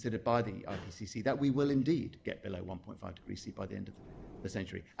considered by the IPCC, that we will indeed get below 1.5 degrees C by the end of the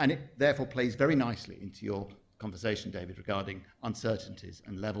century? And it therefore plays very nicely into your conversation, David, regarding uncertainties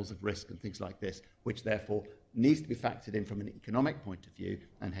and levels of risk and things like this, which therefore needs to be factored in from an economic point of view,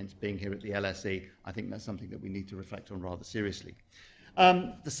 and hence being here at the LSE, I think that's something that we need to reflect on rather seriously.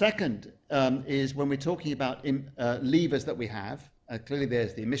 The second is when we're talking about levers that we have, clearly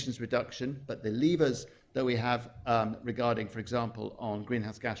there's the emissions reduction, but the levers that we have regarding, for example, on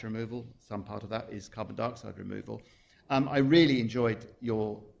greenhouse gas removal, some part of that is carbon dioxide removal. I really enjoyed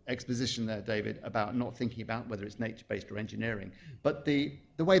your exposition there, David, about not thinking about whether it's nature-based or engineering. But the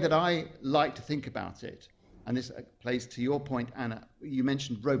way that I like to think about it, and this plays to your point, Anna, you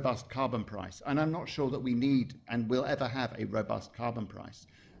mentioned robust carbon price, and I'm not sure that we need and will ever have a robust carbon price.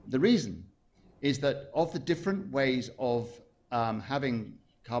 The reason is that of the different ways of having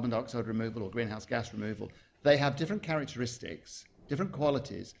carbon dioxide removal or greenhouse gas removal, they have different characteristics, different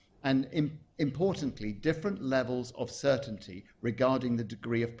qualities, and importantly, different levels of certainty regarding the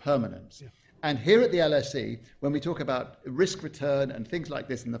degree of permanence. Yeah. And here at the LSE, when we talk about risk return and things like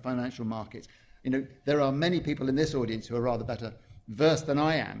this in the financial markets, there are many people in this audience who are rather better versed than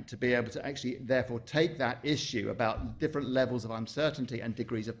I am to be able to actually therefore take that issue about different levels of uncertainty and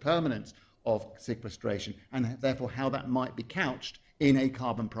degrees of permanence of sequestration, and therefore how that might be couched in a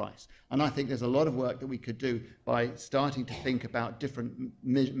carbon price. And I think there's a lot of work that we could do by starting to think about different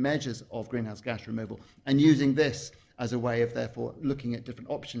measures of greenhouse gas removal and using this as a way of therefore looking at different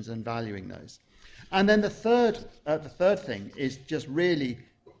options and valuing those. And then the third thing is just really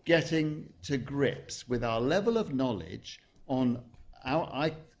getting to grips with our level of knowledge on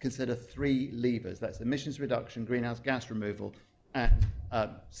I consider three levers. That's emissions reduction, greenhouse gas removal, and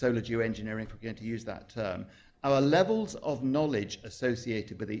solar geoengineering, if we're going to use that term. Our levels of knowledge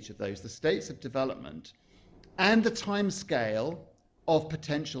associated with each of those, the states of development, and the time scale of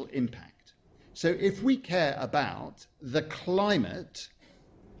potential impact. So if we care about the climate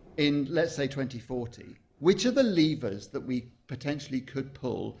in, let's say, 2040, which are the levers that we potentially could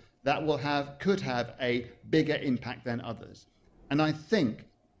pull that could have a bigger impact than others? And I think,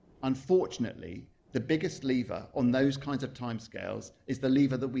 unfortunately, the biggest lever on those kinds of timescales is the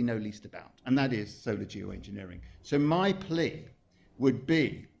lever that we know least about, and that is solar geoengineering. So my plea would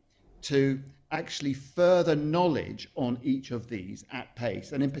be to actually further knowledge on each of these at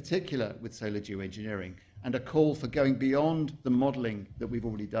pace, and in particular with solar geoengineering, and a call for going beyond the modelling that we've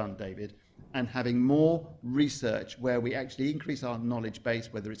already done, David, and having more research where we actually increase our knowledge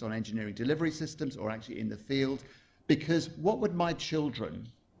base, whether it's on engineering delivery systems or actually in the field. Because what would my children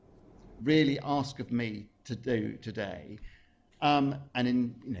really ask of me to do today? And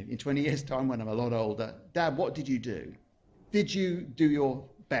in 20 years' time, when I'm a lot older, Dad, what did you do? Did you do your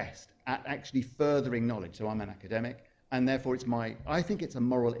best at actually furthering knowledge? So I'm an academic, and therefore I think it's a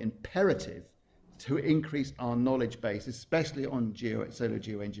moral imperative to increase our knowledge base, especially on solar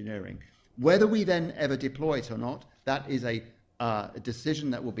geoengineering. Whether we then ever deploy it or not, that is a decision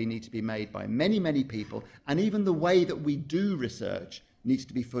that will need to be made by many, many people, and even the way that we do research needs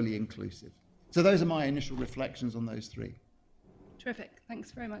to be fully inclusive. So those are my initial reflections on those three. Terrific.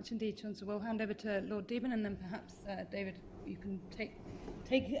 Thanks very much indeed, Sean. So we'll hand over to Lord Deben, and then perhaps, David, you can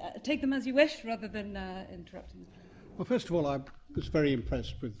take them as you wish rather than interrupting them. Well, first of all, I was very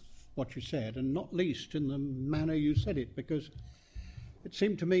impressed with what you said, and not least in the manner you said it, because it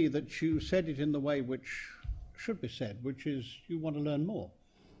seemed to me that you said it in the way which should be said, which is you want to learn more,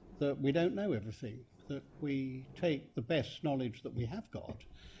 that we don't know everything, that we take the best knowledge that we have got,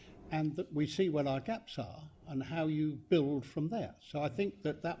 and that we see where our gaps are and how you build from there. So I think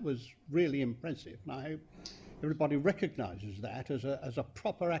that was really impressive, and I hope everybody recognises that as a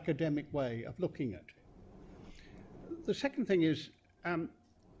proper academic way of looking at it. The second thing is,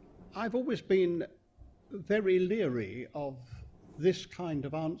 I've always been very leery of this kind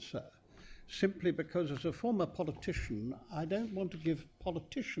of answer, simply because as a former politician, I don't want to give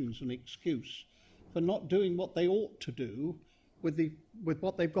politicians an excuse for not doing what they ought to do with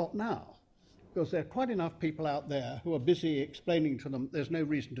what they've got now. Because there are quite enough people out there who are busy explaining to them there's no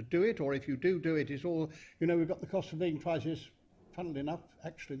reason to do it, or if you do it, it's all, we've got the cost of living crisis. Funnily enough,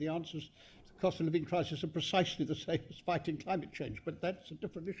 actually, the answers to the cost of living crisis are precisely the same as fighting climate change, but that's a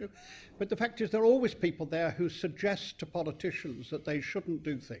different issue. But the fact is there are always people there who suggest to politicians that they shouldn't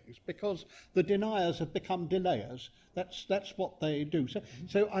do things because the deniers have become delayers. That's what they do.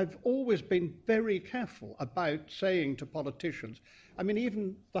 So I've always been very careful about saying to politicians, I mean,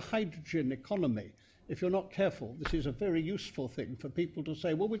 even the hydrogen economy, if you're not careful, this is a very useful thing for people to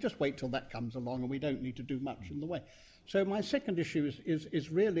say, well, we'll just wait till that comes along and we don't need to do much in the way. So my second issue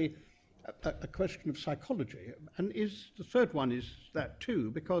is really a question of psychology, and the third one is that too,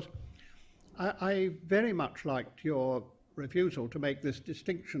 because I very much liked your refusal to make this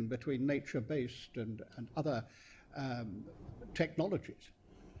distinction between nature-based and other technologies,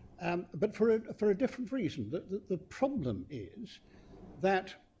 but for a different reason. The problem is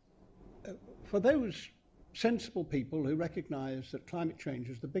that for those sensible people who recognise that climate change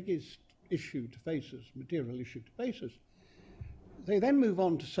is the biggest issue to face us, material issue to face us, they then move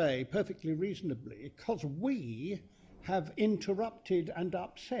on to say, perfectly reasonably, because we have interrupted and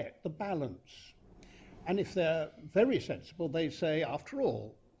upset the balance. And if they're very sensible, they say, after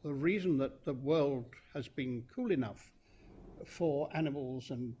all, the reason that the world has been cool enough for animals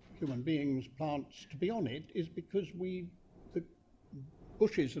and human beings, plants, to be on it is because the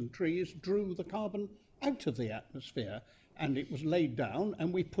bushes and trees drew the carbon out of the atmosphere, and it was laid down,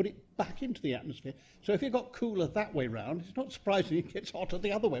 and we put it back into the atmosphere. So if it got cooler that way round, it's not surprising it gets hotter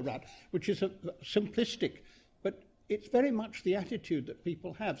the other way round, which is simplistic, but it's very much the attitude that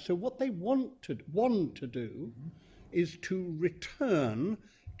people have. So what they want to do is to return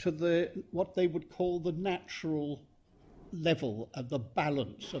to what they would call the natural level of the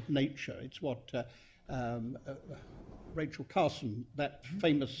balance of nature. It's what Rachel Carson, that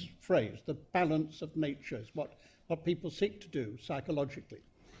famous phrase, the balance of nature, is what people seek to do psychologically.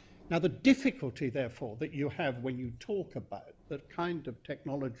 Now, the difficulty, therefore, that you have when you talk about the kind of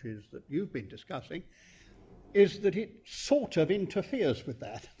technologies that you've been discussing is that it sort of interferes with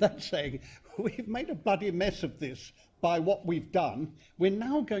that. That's saying, we've made a bloody mess of this by what we've done. We're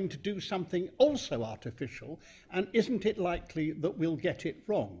now going to do something also artificial, and isn't it likely that we'll get it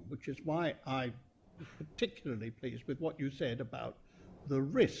wrong? Which is why I was particularly pleased with what you said about the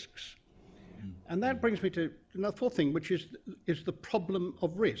risks. And that brings me to another fourth thing, which is the problem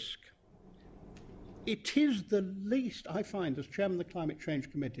of risk. It is the least, I find, as chairman of the Climate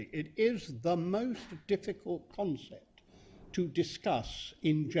Change Committee, it is the most difficult concept to discuss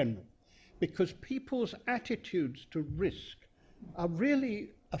in general, because people's attitudes to risk are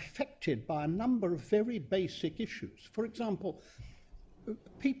really affected by a number of very basic issues. For example,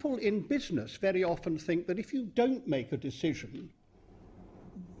 people in business very often think that if you don't make a decision,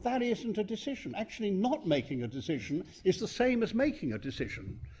 that isn't a decision. Actually, not making a decision is the same as making a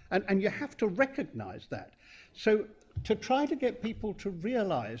decision. And you have to recognize that. So to try to get people to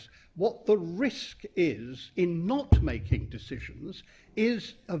realize what the risk is in not making decisions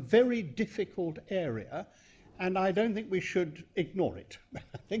is a very difficult area, and I don't think we should ignore it.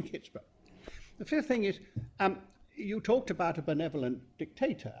 I think it's... The fifth thing is, you talked about a benevolent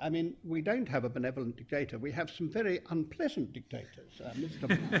dictator. I mean, we don't have a benevolent dictator. We have some very unpleasant dictators.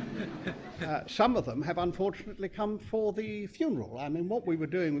 Some of them have unfortunately come for the funeral. I mean, what we were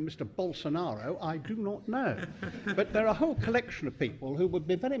doing with Mr. Bolsonaro, I do not know. But there are a whole collection of people who would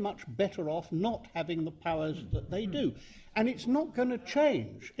be very much better off not having the powers that they do. And it's not going to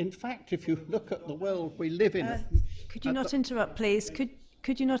change. In fact, if you look at the world we live in... Could you not interrupt, please?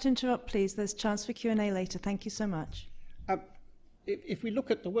 Could you not interrupt, please? There's a chance for Q&A later. Thank you so much. If we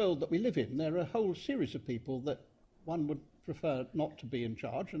look at the world that we live in, there are a whole series of people that one would prefer not to be in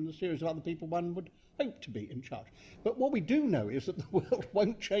charge, and a series of other people one would hope to be in charge. But what we do know is that the world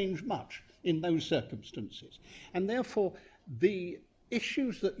won't change much in those circumstances. And therefore, the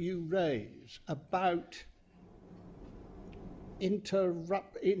issues that you raise about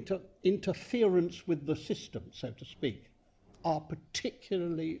interference with the system, so to speak, are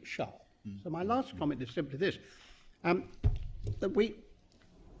particularly sharp. So my last comment is simply this.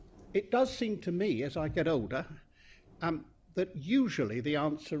 It does seem to me, as I get older, that usually the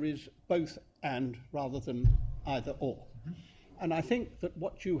answer is both and rather than either or. And I think that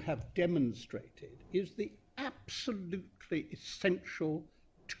what you have demonstrated is the absolutely essential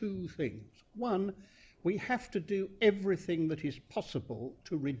two things. One, we have to do everything that is possible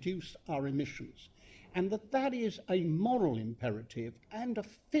to reduce our emissions. and that is a moral imperative and a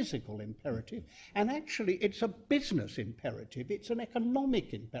physical imperative, and actually it's a business imperative, it's an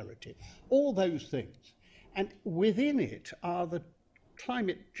economic imperative, all those things. And within it are the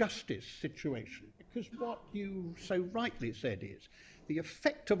climate justice situation, because what you so rightly said is the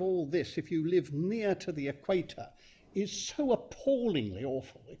effect of all this, if you live near to the equator, is so appallingly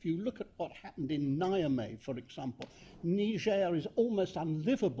awful. If you look at what happened in Niamey, for example, Niger is almost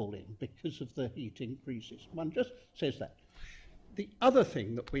unlivable in because of the heat increases. One just says that. The other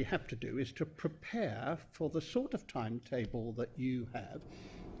thing that we have to do is to prepare for the sort of timetable that you have,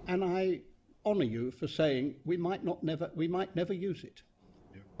 and I honour you for saying we might never use it.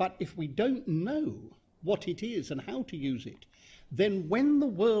 Yeah. But if we don't know what it is and how to use it, then when the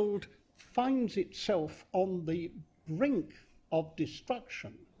world finds itself on the brink of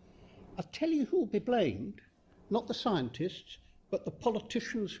destruction, I'll tell you who will be blamed, not the scientists, but the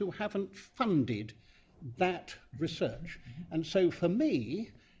politicians who haven't funded that research. And so for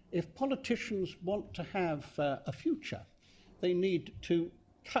me, if politicians want to have a future, they need to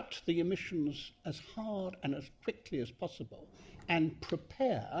cut the emissions as hard and as quickly as possible and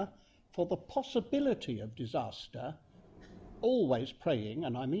prepare for the possibility of disaster, always praying,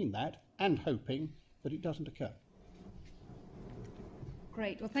 and I mean that, and hoping that it doesn't occur.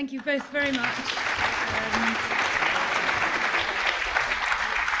 Great. Well, thank you both very much.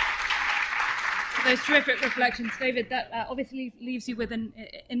 For those terrific reflections, David. That obviously leaves you with an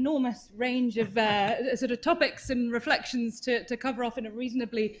enormous range of sort of topics and reflections to cover off in a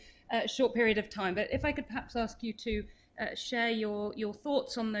reasonably short period of time. But if I could perhaps ask you to share your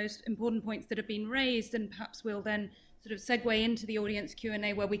thoughts on those important points that have been raised, and perhaps we'll then sort of segue into the audience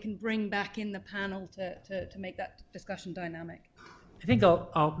Q&A where we can bring back in the panel to make that discussion dynamic. I think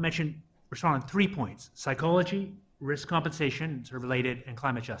I'll respond on 3 points: psychology, risk compensation, sort of related, and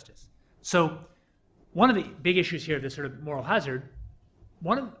climate justice. So one of the big issues here, this sort of moral hazard,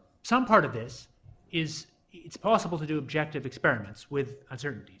 some part of this is it's possible to do objective experiments with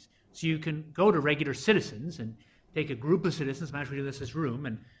uncertainties. So you can go to regular citizens and take a group of citizens, imagine we do this room,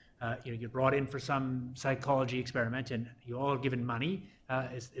 and you're brought in for some psychology experiment, and you're all given money,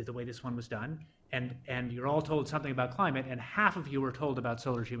 is the way this one was done, and you're all told something about climate, and half of you were told about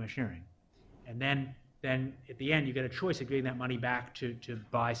solar geoengineering. And then at the end, you get a choice of giving that money back to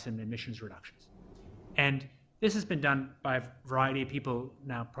buy some emissions reductions. And this has been done by a variety of people,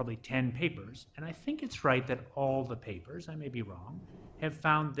 now probably 10 papers, and I think it's right that all the papers, I may be wrong, have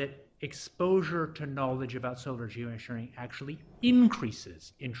found that exposure to knowledge about solar geoengineering actually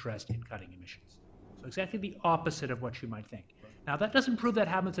increases interest in cutting emissions. So exactly the opposite of what you might think. Now, that doesn't prove that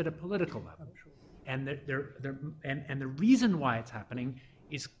happens at a political level. And the reason why it's happening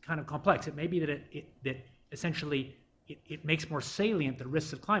is kind of complex. It may be that essentially it makes more salient the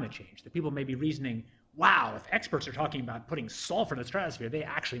risks of climate change. That people may be reasoning, wow, if experts are talking about putting sulfur in the stratosphere, they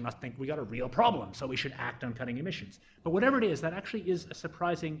actually must think we got a real problem, so we should act on cutting emissions. But whatever it is, that actually is a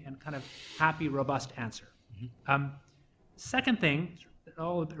surprising and kind of happy, robust answer. Mm-hmm. Second thing,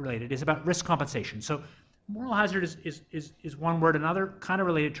 all related, is about risk compensation. So moral hazard is one word. Another kind of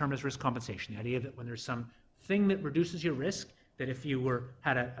related term is risk compensation. The idea that when there's some thing that reduces your risk, that if you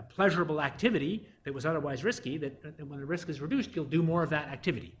had a pleasurable activity that was otherwise risky, that when the risk is reduced, you'll do more of that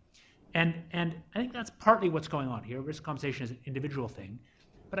activity. And I think that's partly what's going on here. Risk compensation is an individual thing,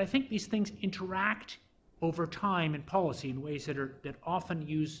 but I think these things interact over time in policy in ways that often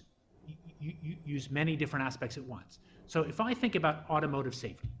use many different aspects at once. So if I think about automotive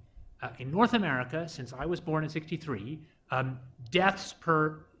safety, in North America, since I was born in '63, deaths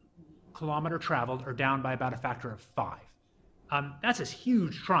per kilometer traveled are down by about a factor of 5. That's a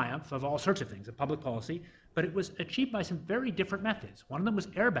huge triumph of all sorts of things, of public policy, but it was achieved by some very different methods. One of them was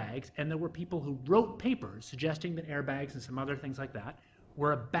airbags, and there were people who wrote papers suggesting that airbags and some other things like that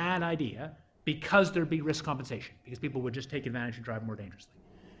were a bad idea because there'd be risk compensation, because people would just take advantage and drive more dangerously.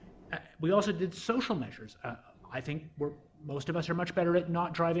 We also did social measures. I think most of us are much better at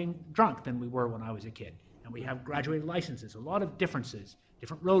not driving drunk than we were when I was a kid. And we have graduated licenses, a lot of differences,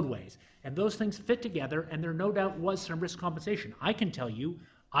 different roadways. And those things fit together, and there no doubt was some risk compensation. I can tell you,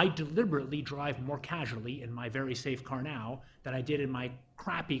 I deliberately drive more casually in my very safe car now than I did in my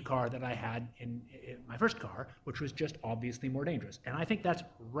crappy car that I had in my first car, which was just obviously more dangerous. And I think that's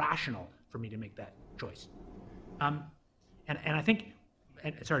rational for me to make that choice. And I think,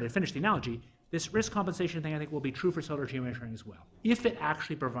 sorry to finish the analogy, this risk compensation thing I think will be true for solar geoengineering as well. If it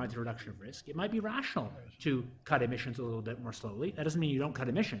actually provides a reduction of risk, it might be rational to cut emissions a little bit more slowly. That doesn't mean you don't cut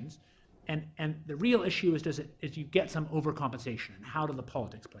emissions. And the real issue is you get some overcompensation, and how do the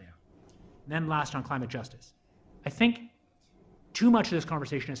politics play out? And then last on climate justice. I think too much of this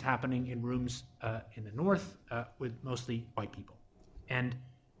conversation is happening in rooms in the north with mostly white people. And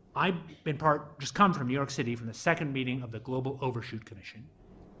I've been just come from New York City from the second meeting of the Global Overshoot Commission,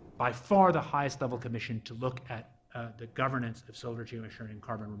 by far the highest level commission to look at the governance of solar geoengineering and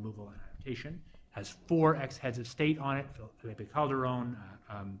carbon removal and adaptation. Has 4 ex-heads of state on it: Felipe Calderon,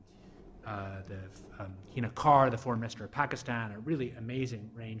 Hina Carr, the foreign minister of Pakistan, a really amazing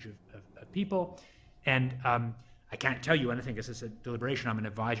range of people. And I can't tell you anything because it's a deliberation. I'm an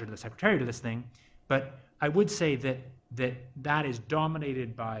advisor to the secretary to this thing. But I would say that is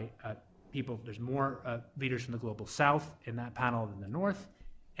dominated by people. There's more leaders from the global south in that panel than the north.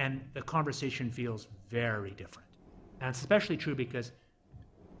 And the conversation feels very different. And it's especially true because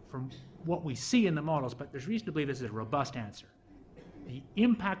from what we see in the models, but there's reason to believe this is a robust answer. The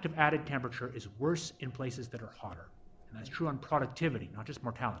impact of added temperature is worse in places that are hotter. And that's true on productivity, not just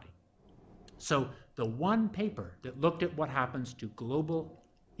mortality. So the one paper that looked at what happens to global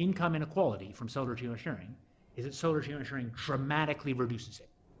income inequality from solar geoengineering is that solar geoengineering dramatically reduces it,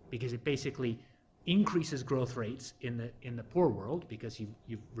 because it basically increases growth rates in the poor world because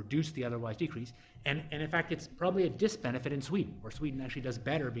you've reduced the otherwise decrease. And in fact, it's probably a disbenefit in Sweden, where Sweden actually does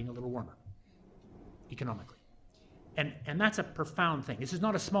better being a little warmer economically. And that's a profound thing. This is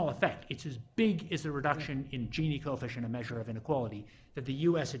not a small effect. It's as big as the reduction in Gini coefficient, a measure of inequality, that the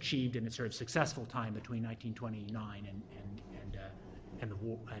U.S. achieved in its sort of successful time between 1929 and the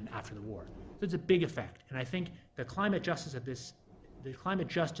war and after the war. So it's a big effect. And I think the climate justice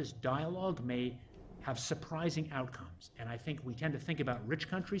dialogue may have surprising outcomes. And I think we tend to think about rich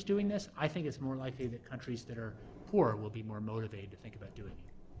countries doing this. I think it's more likely that countries that are poor will be more motivated to think about doing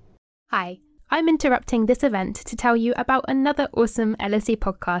it. Hi, I'm interrupting this event to tell you about another awesome LSE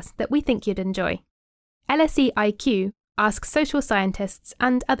podcast that we think you'd enjoy. LSE IQ asks social scientists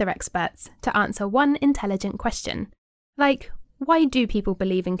and other experts to answer one intelligent question, like, why do people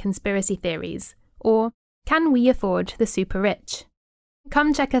believe in conspiracy theories? Or, can we afford the super rich?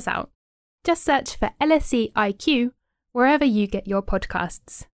 Come check us out. Just search for LSE IQ wherever you get your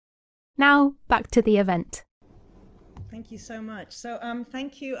podcasts. Now, back to the event. Thank you so much. So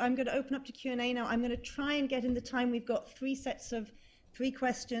thank you. I'm going to open up to Q&A now. I'm going to try and get in the time. We've got 3 sets of 3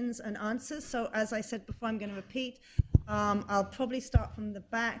 questions and answers. So as I said before, I'm going to repeat. I'll probably start from the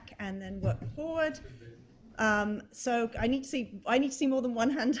back and then work forward. So I need to see more than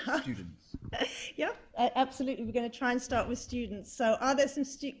one hand up. Students. Yeah, absolutely. We're going to try and start with students. So are there some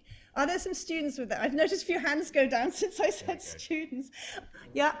students with that? I've noticed a few hands go down since I said students.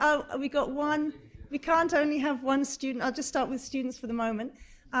 Yeah, we got one. We can't only have one student. I'll just start with students for the moment.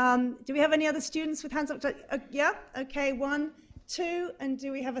 Do we have any other students with hands up? Yeah, okay, 1, 2, and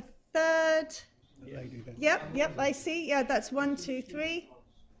do we have a third? Yep, I see. Yeah, that's 1, 2, 3.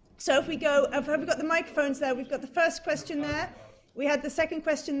 So if we go, have we got the microphones there? We've got the first question there. We had the second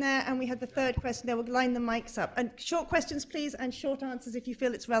question there, and we had the third question there. We'll line the mics up. And short questions, please, and short answers if you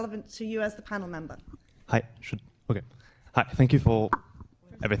feel it's relevant to you as the panel member. Hi, Hi, thank you for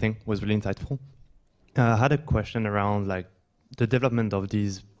everything. It was really insightful. I had a question around the development of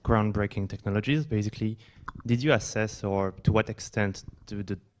these groundbreaking technologies. Basically, did you assess, or to what extent do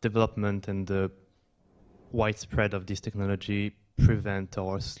the development and the widespread of this technology prevent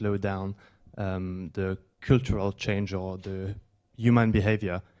or slow down the cultural change or the human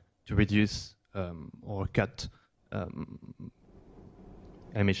behavior to reduce or cut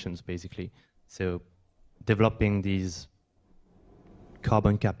emissions, basically? So developing these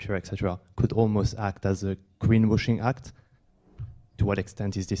carbon capture, etc., could almost act as a greenwashing act. To what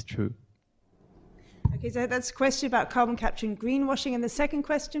extent is this true? Okay, so that's a question about carbon capture and greenwashing. And the second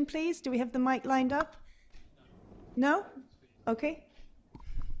question, please. Do we have the mic lined up? No? Okay.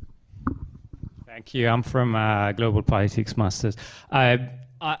 Thank you. I'm from Global Politics Masters.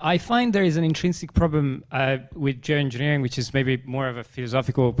 I find there is an intrinsic problem with geoengineering, which is maybe more of a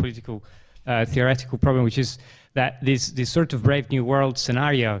philosophical, political, theoretical problem, which is that this sort of Brave New World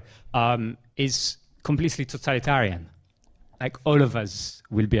scenario is completely totalitarian. Like all of us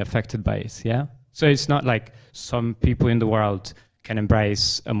will be affected by it, yeah? So it's not like some people in the world can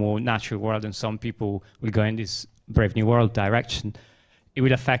embrace a more natural world and some people will go in this Brave New World direction. It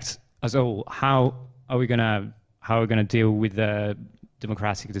will affect us all. How are we gonna deal with the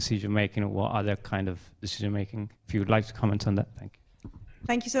democratic decision making, or what other kind of decision making? If you would like to comment on that, thank you.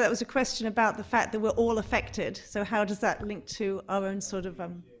 Thank you. So that was a question about the fact that we're all affected. So how does that link to our own sort of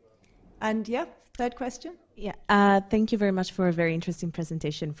and yeah, third question. Yeah, thank you very much for a very interesting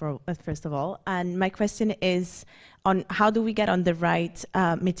presentation, first of all. And my question is on how do we get on the right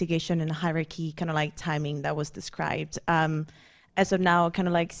mitigation and hierarchy kind of like timing that was described. as of now, it kind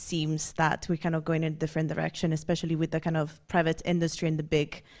of like seems that we're kind of going in a different direction, especially with the kind of private industry and the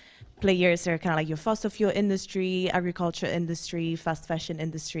big players that are kind of like your fossil fuel industry, agriculture industry, fast fashion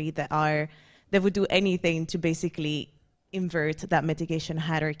industry that would do anything to basically invert that mitigation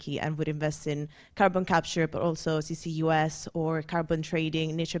hierarchy and would invest in carbon capture, but also CCUS or carbon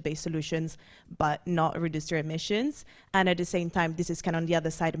trading, nature-based solutions, but not reduce their emissions. And at the same time, this is kind of on the other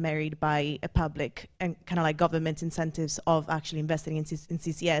side married by a public and kind of like government incentives of actually investing in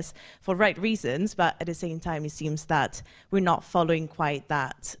CCS for right reasons. But at the same time, it seems that we're not following quite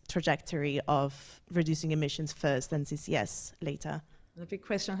that trajectory of reducing emissions first and CCS later. The big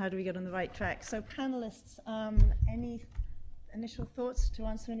question, how do we get on the right track? So panelists, any initial thoughts to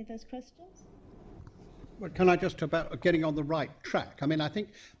answer any of those questions? Well, can I just about getting on the right track? I mean, I think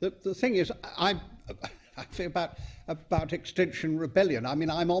the thing is, I feel about Extinction Rebellion. I mean,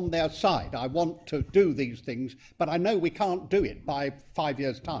 I'm on their side. I want to do these things, but I know we can't do it by 5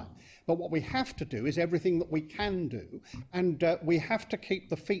 years' time. But what we have to do is everything that we can do, and we have to keep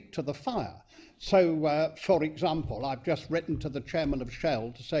the feet to the fire. So, for example, I've just written to the chairman of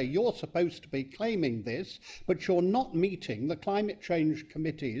Shell to say, you're supposed to be claiming this, but you're not meeting the Climate Change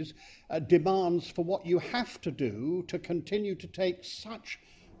Committee's demands for what you have to do to continue to take such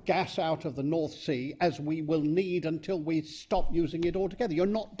gas out of the North Sea as we will need until we stop using it altogether. You're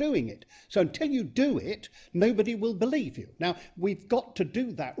not doing it. So until you do it, nobody will believe you. Now, we've got to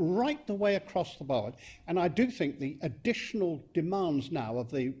do that right the way across the board. And I do think the additional demands now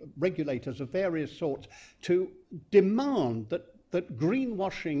of the regulators of various sorts to demand that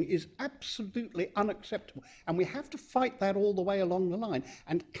greenwashing is absolutely unacceptable. And we have to fight that all the way along the line.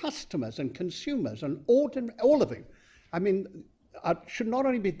 And customers and consumers and all of you, I mean, I should not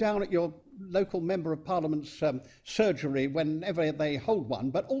only be down at your local Member of Parliament's surgery whenever they hold one,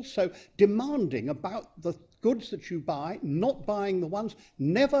 but also demanding about the goods that you buy, not buying the ones,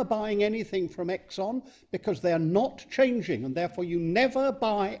 never buying anything from Exxon because they're not changing, and therefore you never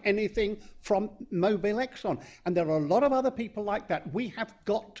buy anything from Mobil Exxon. And there are a lot of other people like that. We've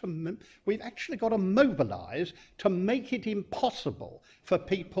actually got to mobilize to make it impossible for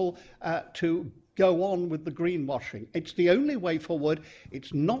people to go on with the greenwashing. It's the only way forward.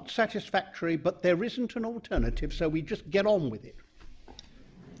 It's not satisfactory, but there isn't an alternative, so we just get on with it.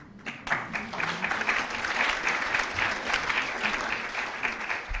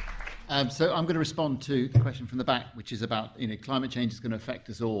 So I'm going to respond to the question from the back, which is about, climate change is going to affect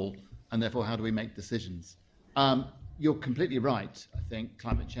us all, and therefore how do we make decisions? You're completely right. I think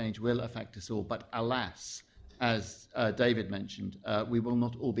climate change will affect us all, but alas, as David mentioned, we will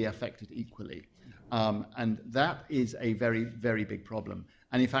not all be affected equally. And that is a very, very big problem.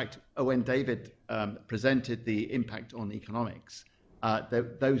 And in fact, when David presented the impact on economics,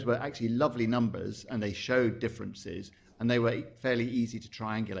 those were actually lovely numbers, and they showed differences, and they were fairly easy to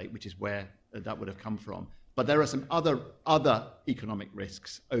triangulate, which is where that would have come from. But there are some other economic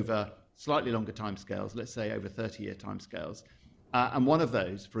risks over slightly longer timescales, let's say over 30-year timescales. And one of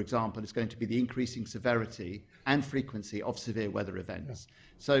those, for example, is going to be the increasing severity and frequency of severe weather events. Yeah.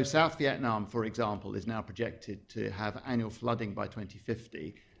 So South Vietnam, for example, is now projected to have annual flooding by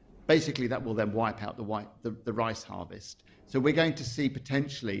 2050. Basically, that will then wipe out the rice harvest. So we're going to see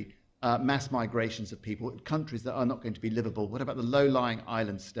potentially mass migrations of people, countries that are not going to be livable. What about the low-lying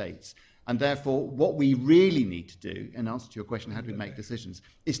island states? And therefore, what we really need to do, in answer to your question, how do we make decisions,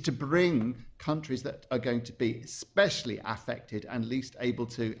 is to bring countries that are going to be especially affected and least able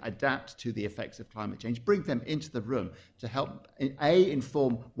to adapt to the effects of climate change, bring them into the room to help,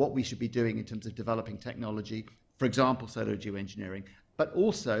 inform what we should be doing in terms of developing technology, for example, solar geoengineering, but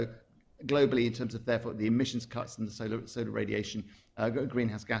also globally in terms of, therefore, the emissions cuts and the solar radiation,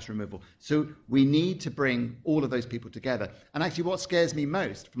 greenhouse gas removal. So we need to bring all of those people together. And actually what scares me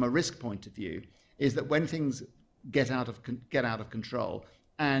most from a risk point of view is that when things get out of control,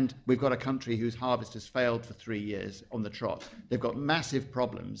 and we've got a country whose harvest has failed for 3 years on the trot, they've got massive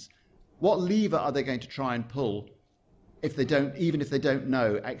problems, what lever are they going to try and pull even if they don't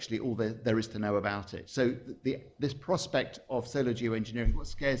know actually all there is to know about it? So this prospect of solar geoengineering, what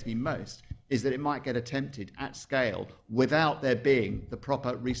scares me most is that it might get attempted at scale without there being the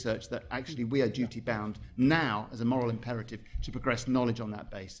proper research that actually we are duty-bound now as a moral imperative to progress knowledge on that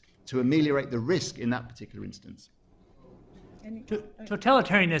base, to ameliorate the risk in that particular instance.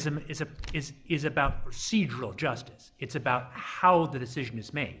 Totalitarianism is about procedural justice. It's about how the decision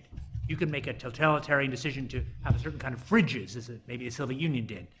is made. You can make a totalitarian decision to have a certain kind of fridges, as maybe the Soviet Union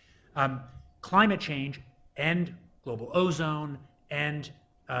did. Climate change and global ozone and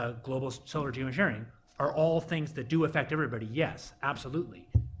global solar geoengineering are all things that do affect everybody, yes, absolutely.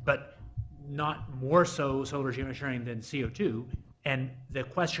 But not more so solar geoengineering than CO2. And the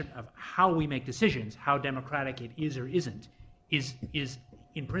question of how we make decisions, how democratic it is or isn't, is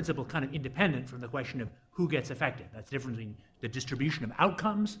in principle kind of independent from the question of who gets affected. That's the difference between the distribution of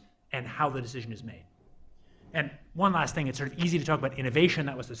outcomes and how the decision is made. And one last thing, it's sort of easy to talk about innovation.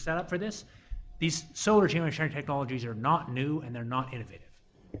 That was the setup for this. These solar geoengineering technologies are not new and they're not innovative.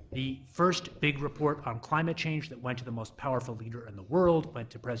 The first big report on climate change that went to the most powerful leader in the world went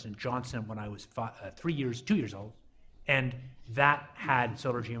to President Johnson when I was 2 years old, and that had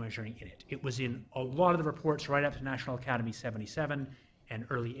solar geoengineering in it. It was in a lot of the reports right up to National Academy 77 and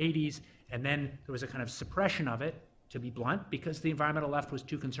early 80s, and then there was a kind of suppression of it, to be blunt, because the environmental left was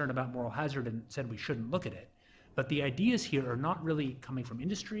too concerned about moral hazard and said we shouldn't look at it. But the ideas here are not really coming from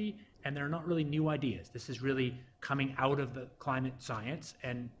industry, and they're not really new ideas. This is really coming out of the climate science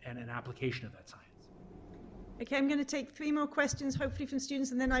and an application of that science. Okay, I'm going to take 3 more questions, hopefully from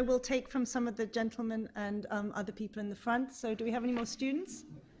students, and then I will take from some of the gentlemen and other people in the front. So do we have any more students?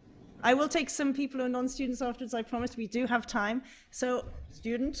 I will take some people who are non-students afterwards, I promise. We do have time. So,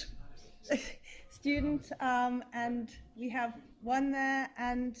 student, and we have one there,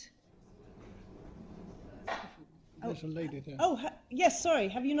 and... There's a lady there. Oh, yes, sorry.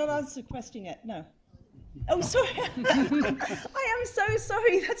 Have you not answered the question yet? No. Oh, sorry. I am so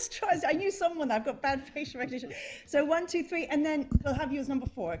sorry. That's true. I knew someone. I've got bad facial recognition. So 1, 2, 3, and then we'll have you as number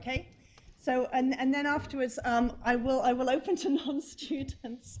 4, okay? So, and then afterwards, I will open to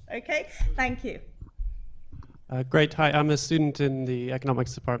non-students, okay? Thank you. Great. Hi, I'm a student in the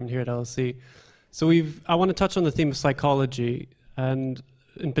economics department here at LSE. So I want to touch on the theme of psychology, and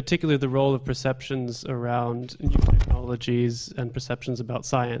in particular the role of perceptions around new technologies and perceptions about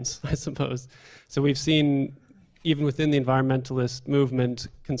science, I suppose. So we've seen, even within the environmentalist movement,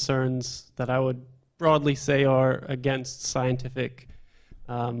 concerns that I would broadly say are against scientific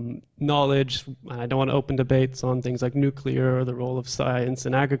knowledge. I don't want to open debates on things like nuclear or the role of science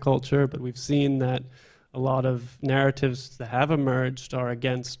in agriculture, but we've seen that a lot of narratives that have emerged are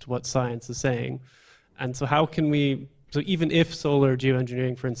against what science is saying. And so how can we... So even if solar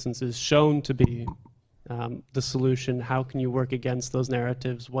geoengineering, for instance, is shown to be the solution, how can you work against those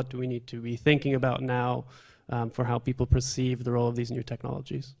narratives? What do we need to be thinking about now for how people perceive the role of these new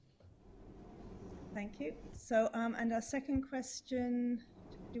technologies? Thank you. So, and our second question,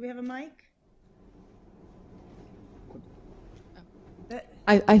 do we have a mic?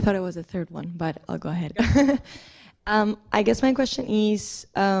 I thought it was a third one, but I'll go ahead. I guess my question is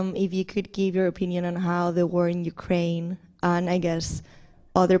if you could give your opinion on how the war in Ukraine and I guess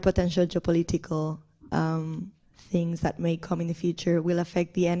other potential geopolitical things that may come in the future will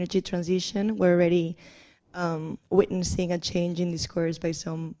affect the energy transition. We're already witnessing a change in discourse by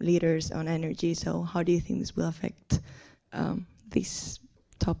some leaders on energy. So how do you think this will affect this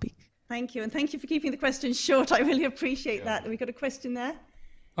topic? Thank you, and thank you for keeping the question short. I really appreciate that. We've got a question there.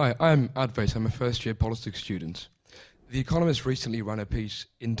 Hi, I'm Advait. I'm a first-year politics student. The Economist recently ran a piece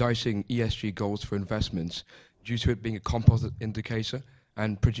indicting ESG goals for investments due to it being a composite indicator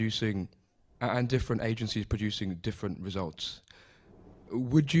and different agencies producing different results.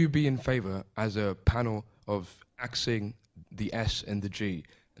 Would you be in favour as a panel of axing the S and the G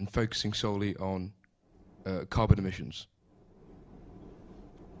and focusing solely on carbon emissions?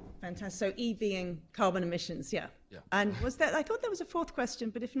 Fantastic. So E being carbon emissions, yeah. And was there? I thought there was a fourth question,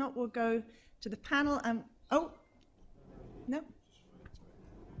 but if not, we'll go to the panel. And no.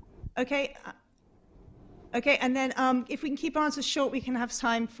 Okay. Okay, and then if we can keep answers short, we can have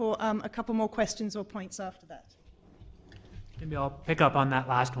time for a couple more questions or points after that. Maybe I'll pick up on that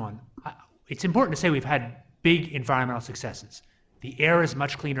last one. It's important to say we've had big environmental successes. The air is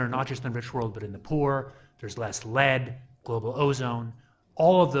much cleaner, not just in the rich world, but in the poor. There's less lead, global ozone.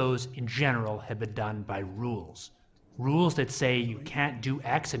 All of those, in general, have been done by rules. Rules that say you can't do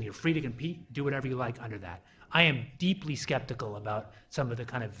X and you're free to compete, do whatever you like under that. I am deeply skeptical about some of the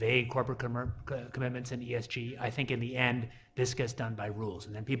kind of vague corporate commitments in ESG. I think in the end, this gets done by rules,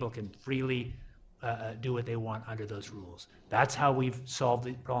 and then people can freely do what they want under those rules. That's how we've solved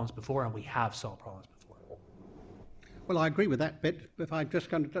the problems before, and we have solved problems before. Well, I agree with that bit. If I'm just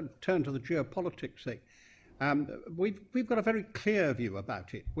going to turn to the geopolitics thing, we've got a very clear view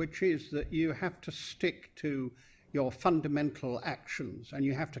about it, which is that you have to stick to your fundamental actions, and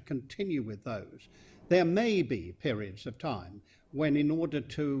you have to continue with those. There may be periods of time when, in order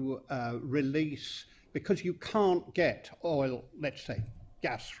to release, because you can't get oil, let's say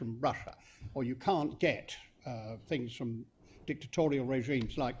gas from Russia, or you can't get things from dictatorial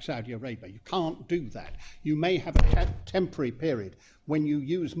regimes like Saudi Arabia, you can't do that. You may have a temporary period when you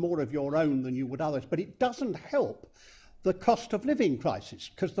use more of your own than you would others, but it doesn't help the cost of living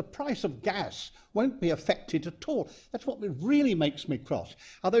crisis, because the price of gas won't be affected at all. That's what really makes me cross,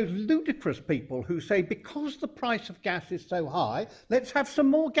 are those ludicrous people who say, because the price of gas is so high, let's have some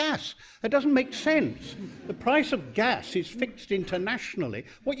more gas. That doesn't make sense. The price of gas is fixed internationally.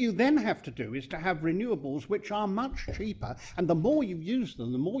 What you then have to do is to have renewables which are much cheaper, and the more you use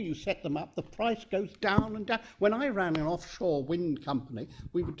them, the more you set them up, the price goes down and down. When I ran an offshore wind company,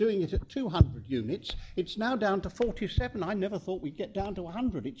 we were doing it at 200 units. It's now down to 47. I never thought we'd get down to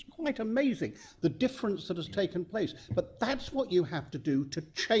 100. It's quite amazing, the difference that has taken place. But that's what you have to do to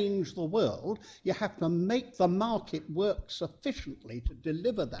change the world. You have to make the market work sufficiently to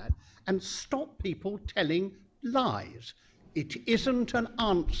deliver that and stop people telling lies. It isn't an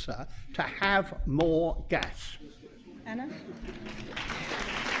answer to have more gas. Anna?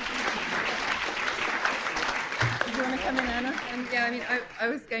 Do you want to come in, Anna? Yeah, I mean, I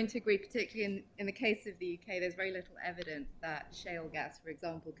was going to agree, particularly in the case of the UK, there's very little evidence that shale gas, for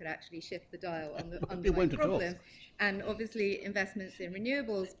example, could actually shift the dial on the underlying problem. And obviously, investments in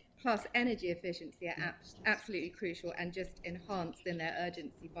renewables plus energy efficiency are absolutely crucial and just enhanced in their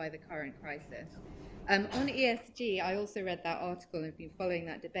urgency by the current crisis. On ESG, I also read that article and have been following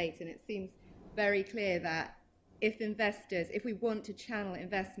that debate, and it seems very clear that if we want to channel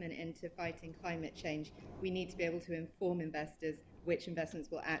investment into fighting climate change, we need to be able to inform investors which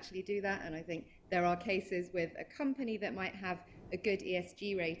investments will actually do that. And I think there are cases with a company that might have a good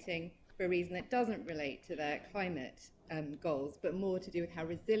ESG rating for a reason that doesn't relate to their climate goals, but more to do with how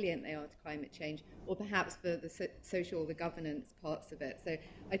resilient they are to climate change, or perhaps for the social, the governance parts of it. So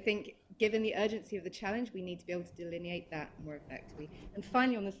I think given the urgency of the challenge, we need to be able to delineate that more effectively. And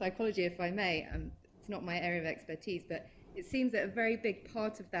finally, on the psychology, if I may, it's not my area of expertise, but it seems that a very big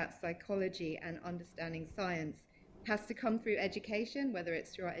part of that psychology and understanding science has to come through education, whether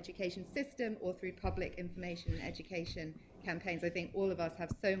it's through our education system or through public information and education campaigns. I think all of us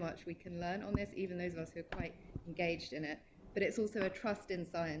have so much we can learn on this, even those of us who are quite engaged in it. But it's also a trust in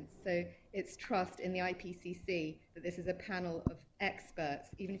science. So it's trust in the IPCC that this is a panel of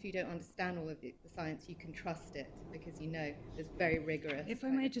experts. Even if you don't understand all of the science, you can trust it because you know it's very rigorous. If I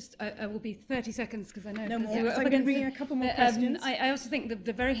may just, I will be 30 seconds because I know. No more. If I can bring in a couple more questions. I also think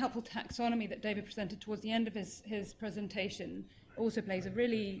the very helpful taxonomy that David presented towards the end of his presentation also plays a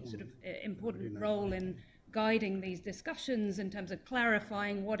really sort of important role in guiding these discussions in terms of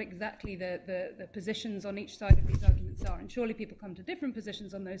clarifying what exactly the positions on each side of these arguments are. And surely people come to different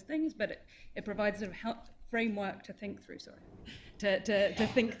positions on those things, but it provides a framework to think through, to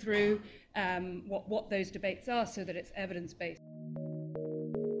think through what those debates are so that it's evidence-based.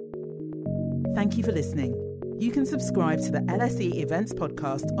 Thank you for listening. You can subscribe to the LSE Events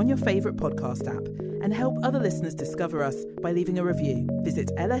podcast on your favourite podcast app and help other listeners discover us by leaving a review. Visit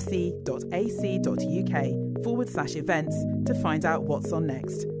lse.ac.uk/events to find out what's on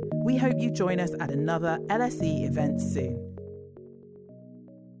next. We hope you join us at another LSE event soon.